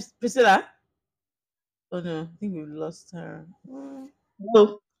 Hi, Priscilla. Oh no, I think we've lost her.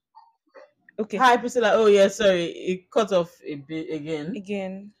 So, Okay. Hi, Priscilla. Oh yeah, sorry, it cut off a bit again.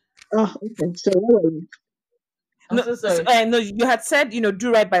 Again. okay. So what were we? I'm No, so sorry. no, you had said,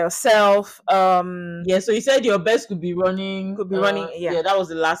 do right by yourself. Yeah, so you said your best could be running. Could be running. Yeah. Yeah, that was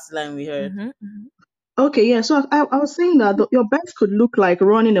the last line we heard. Okay, yeah. So I was saying that your best could look like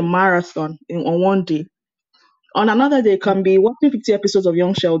running a marathon on one day. On another day, it can be watching 50 episodes of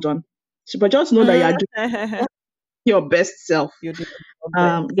Young Sheldon. But just know that you are doing Mm-hmm. your best self. You're doing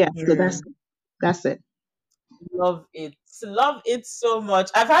your best. Yeah. So True. that's it. Love it. Love it so much.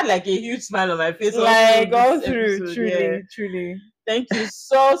 I've had like a huge smile on my face Like all this through, episode, truly, yeah. truly. Thank you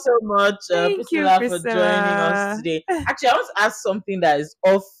so much, Thank you, Priscilla, for joining us Priscilla. today. Actually, I want to ask something that is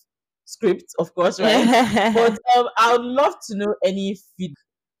off script, of course, right? But I would love to know any feedback,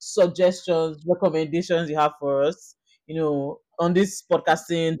 suggestions, recommendations you have for us, on this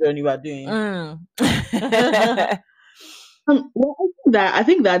podcasting journey we're doing. Well, I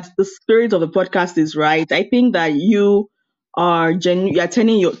think that the spirit of the podcast is right. I think that you are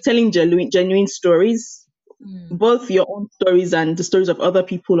telling genuine stories, both your own stories and the stories of other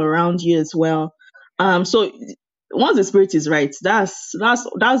people around you as well. So once the spirit is right, that's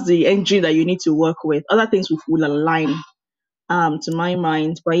the engine that you need to work with. Other things will align, to my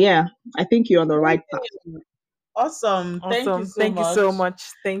mind. But yeah, I think you're on the right path. Awesome. Thank you Awesome. so Thank much. you so much.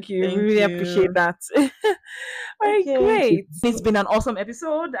 Thank you. Thank Really you. appreciate that. All right, Okay. great. It's been an awesome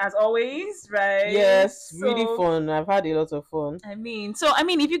episode as always, right? Yes, really So, fun. I've had a lot of fun.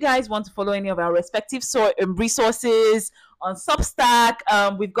 if you guys want to follow any of our respective resources on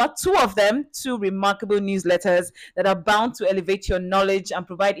Substack, we've got two of them, two remarkable newsletters that are bound to elevate your knowledge and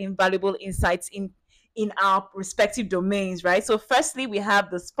provide invaluable insights in our respective domains, right? So, firstly, we have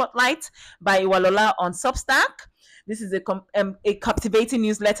the Spotlight by Iwalola on Substack. This is a captivating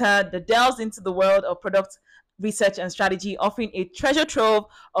newsletter that delves into the world of product research and strategy, offering a treasure trove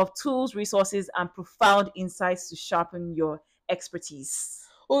of tools, resources, and profound insights to sharpen your expertise.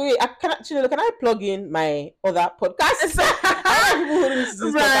 Oh wait, can I plug in my other podcast? I know people who listen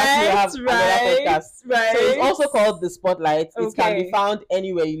to this podcast who have another podcast. Right. So it's also called The Spotlight. It can Okay. be found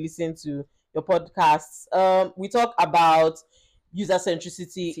anywhere you listen to your podcasts. We talk about user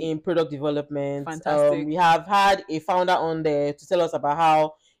centricity in product development. Fantastic. We have had a founder on there to tell us about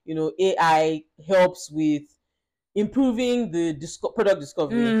how AI helps with improving the product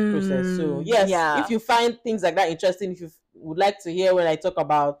discovery process. So yes, yeah. if you find things like that interesting, if you would like to hear when I talk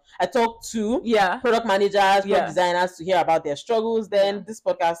to product managers, product designers to hear about their struggles, then this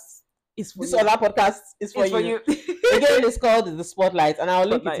podcast is for you. Other podcast is for you. Again, it's called The Spotlight, and I'll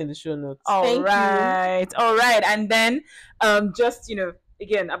link it in the show notes. All right. And then just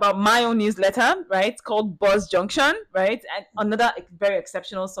again, about my own newsletter, right? It's called Buzz Junction, right? And another very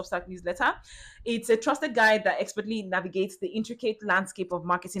exceptional Substack newsletter. It's a trusted guide that expertly navigates the intricate landscape of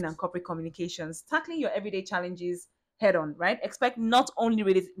marketing and corporate communications, tackling your everyday challenges head on, right? Expect not only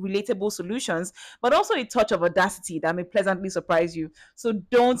relatable solutions, but also a touch of audacity that may pleasantly surprise you. So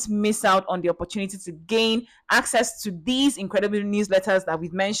don't miss out on the opportunity to gain access to these incredible newsletters that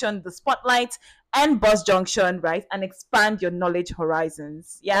we've mentioned, the Spotlight and Buzz Junction, right? And expand your knowledge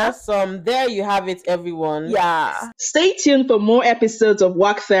horizons. Yeah. Awesome. There you have it, everyone. Yeah. Stay tuned for more episodes of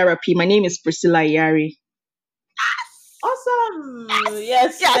Work Therapy. My name is Priscilla Iyari. Awesome.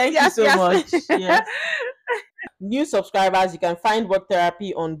 Yes. Thank you so much. Yes. New subscribers, you can find Work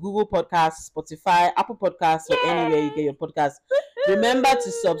Therapy on Google Podcasts, Spotify, Apple Podcasts, or anywhere you get your podcasts. Remember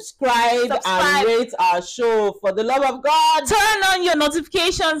to subscribe and rate our show, for the love of God. Turn on your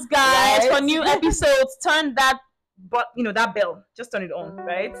notifications, guys, Right? for new episodes. Turn that, that bell. Just turn it on,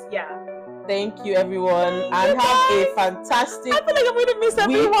 right? Yeah. Thank you, everyone, and have a fantastic. I feel like I'm going to miss week.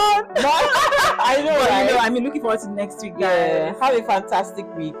 everyone. I know, But right? I'm looking forward to next week, guys. Yeah. Have a fantastic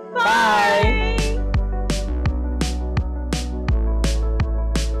week. Bye. Bye.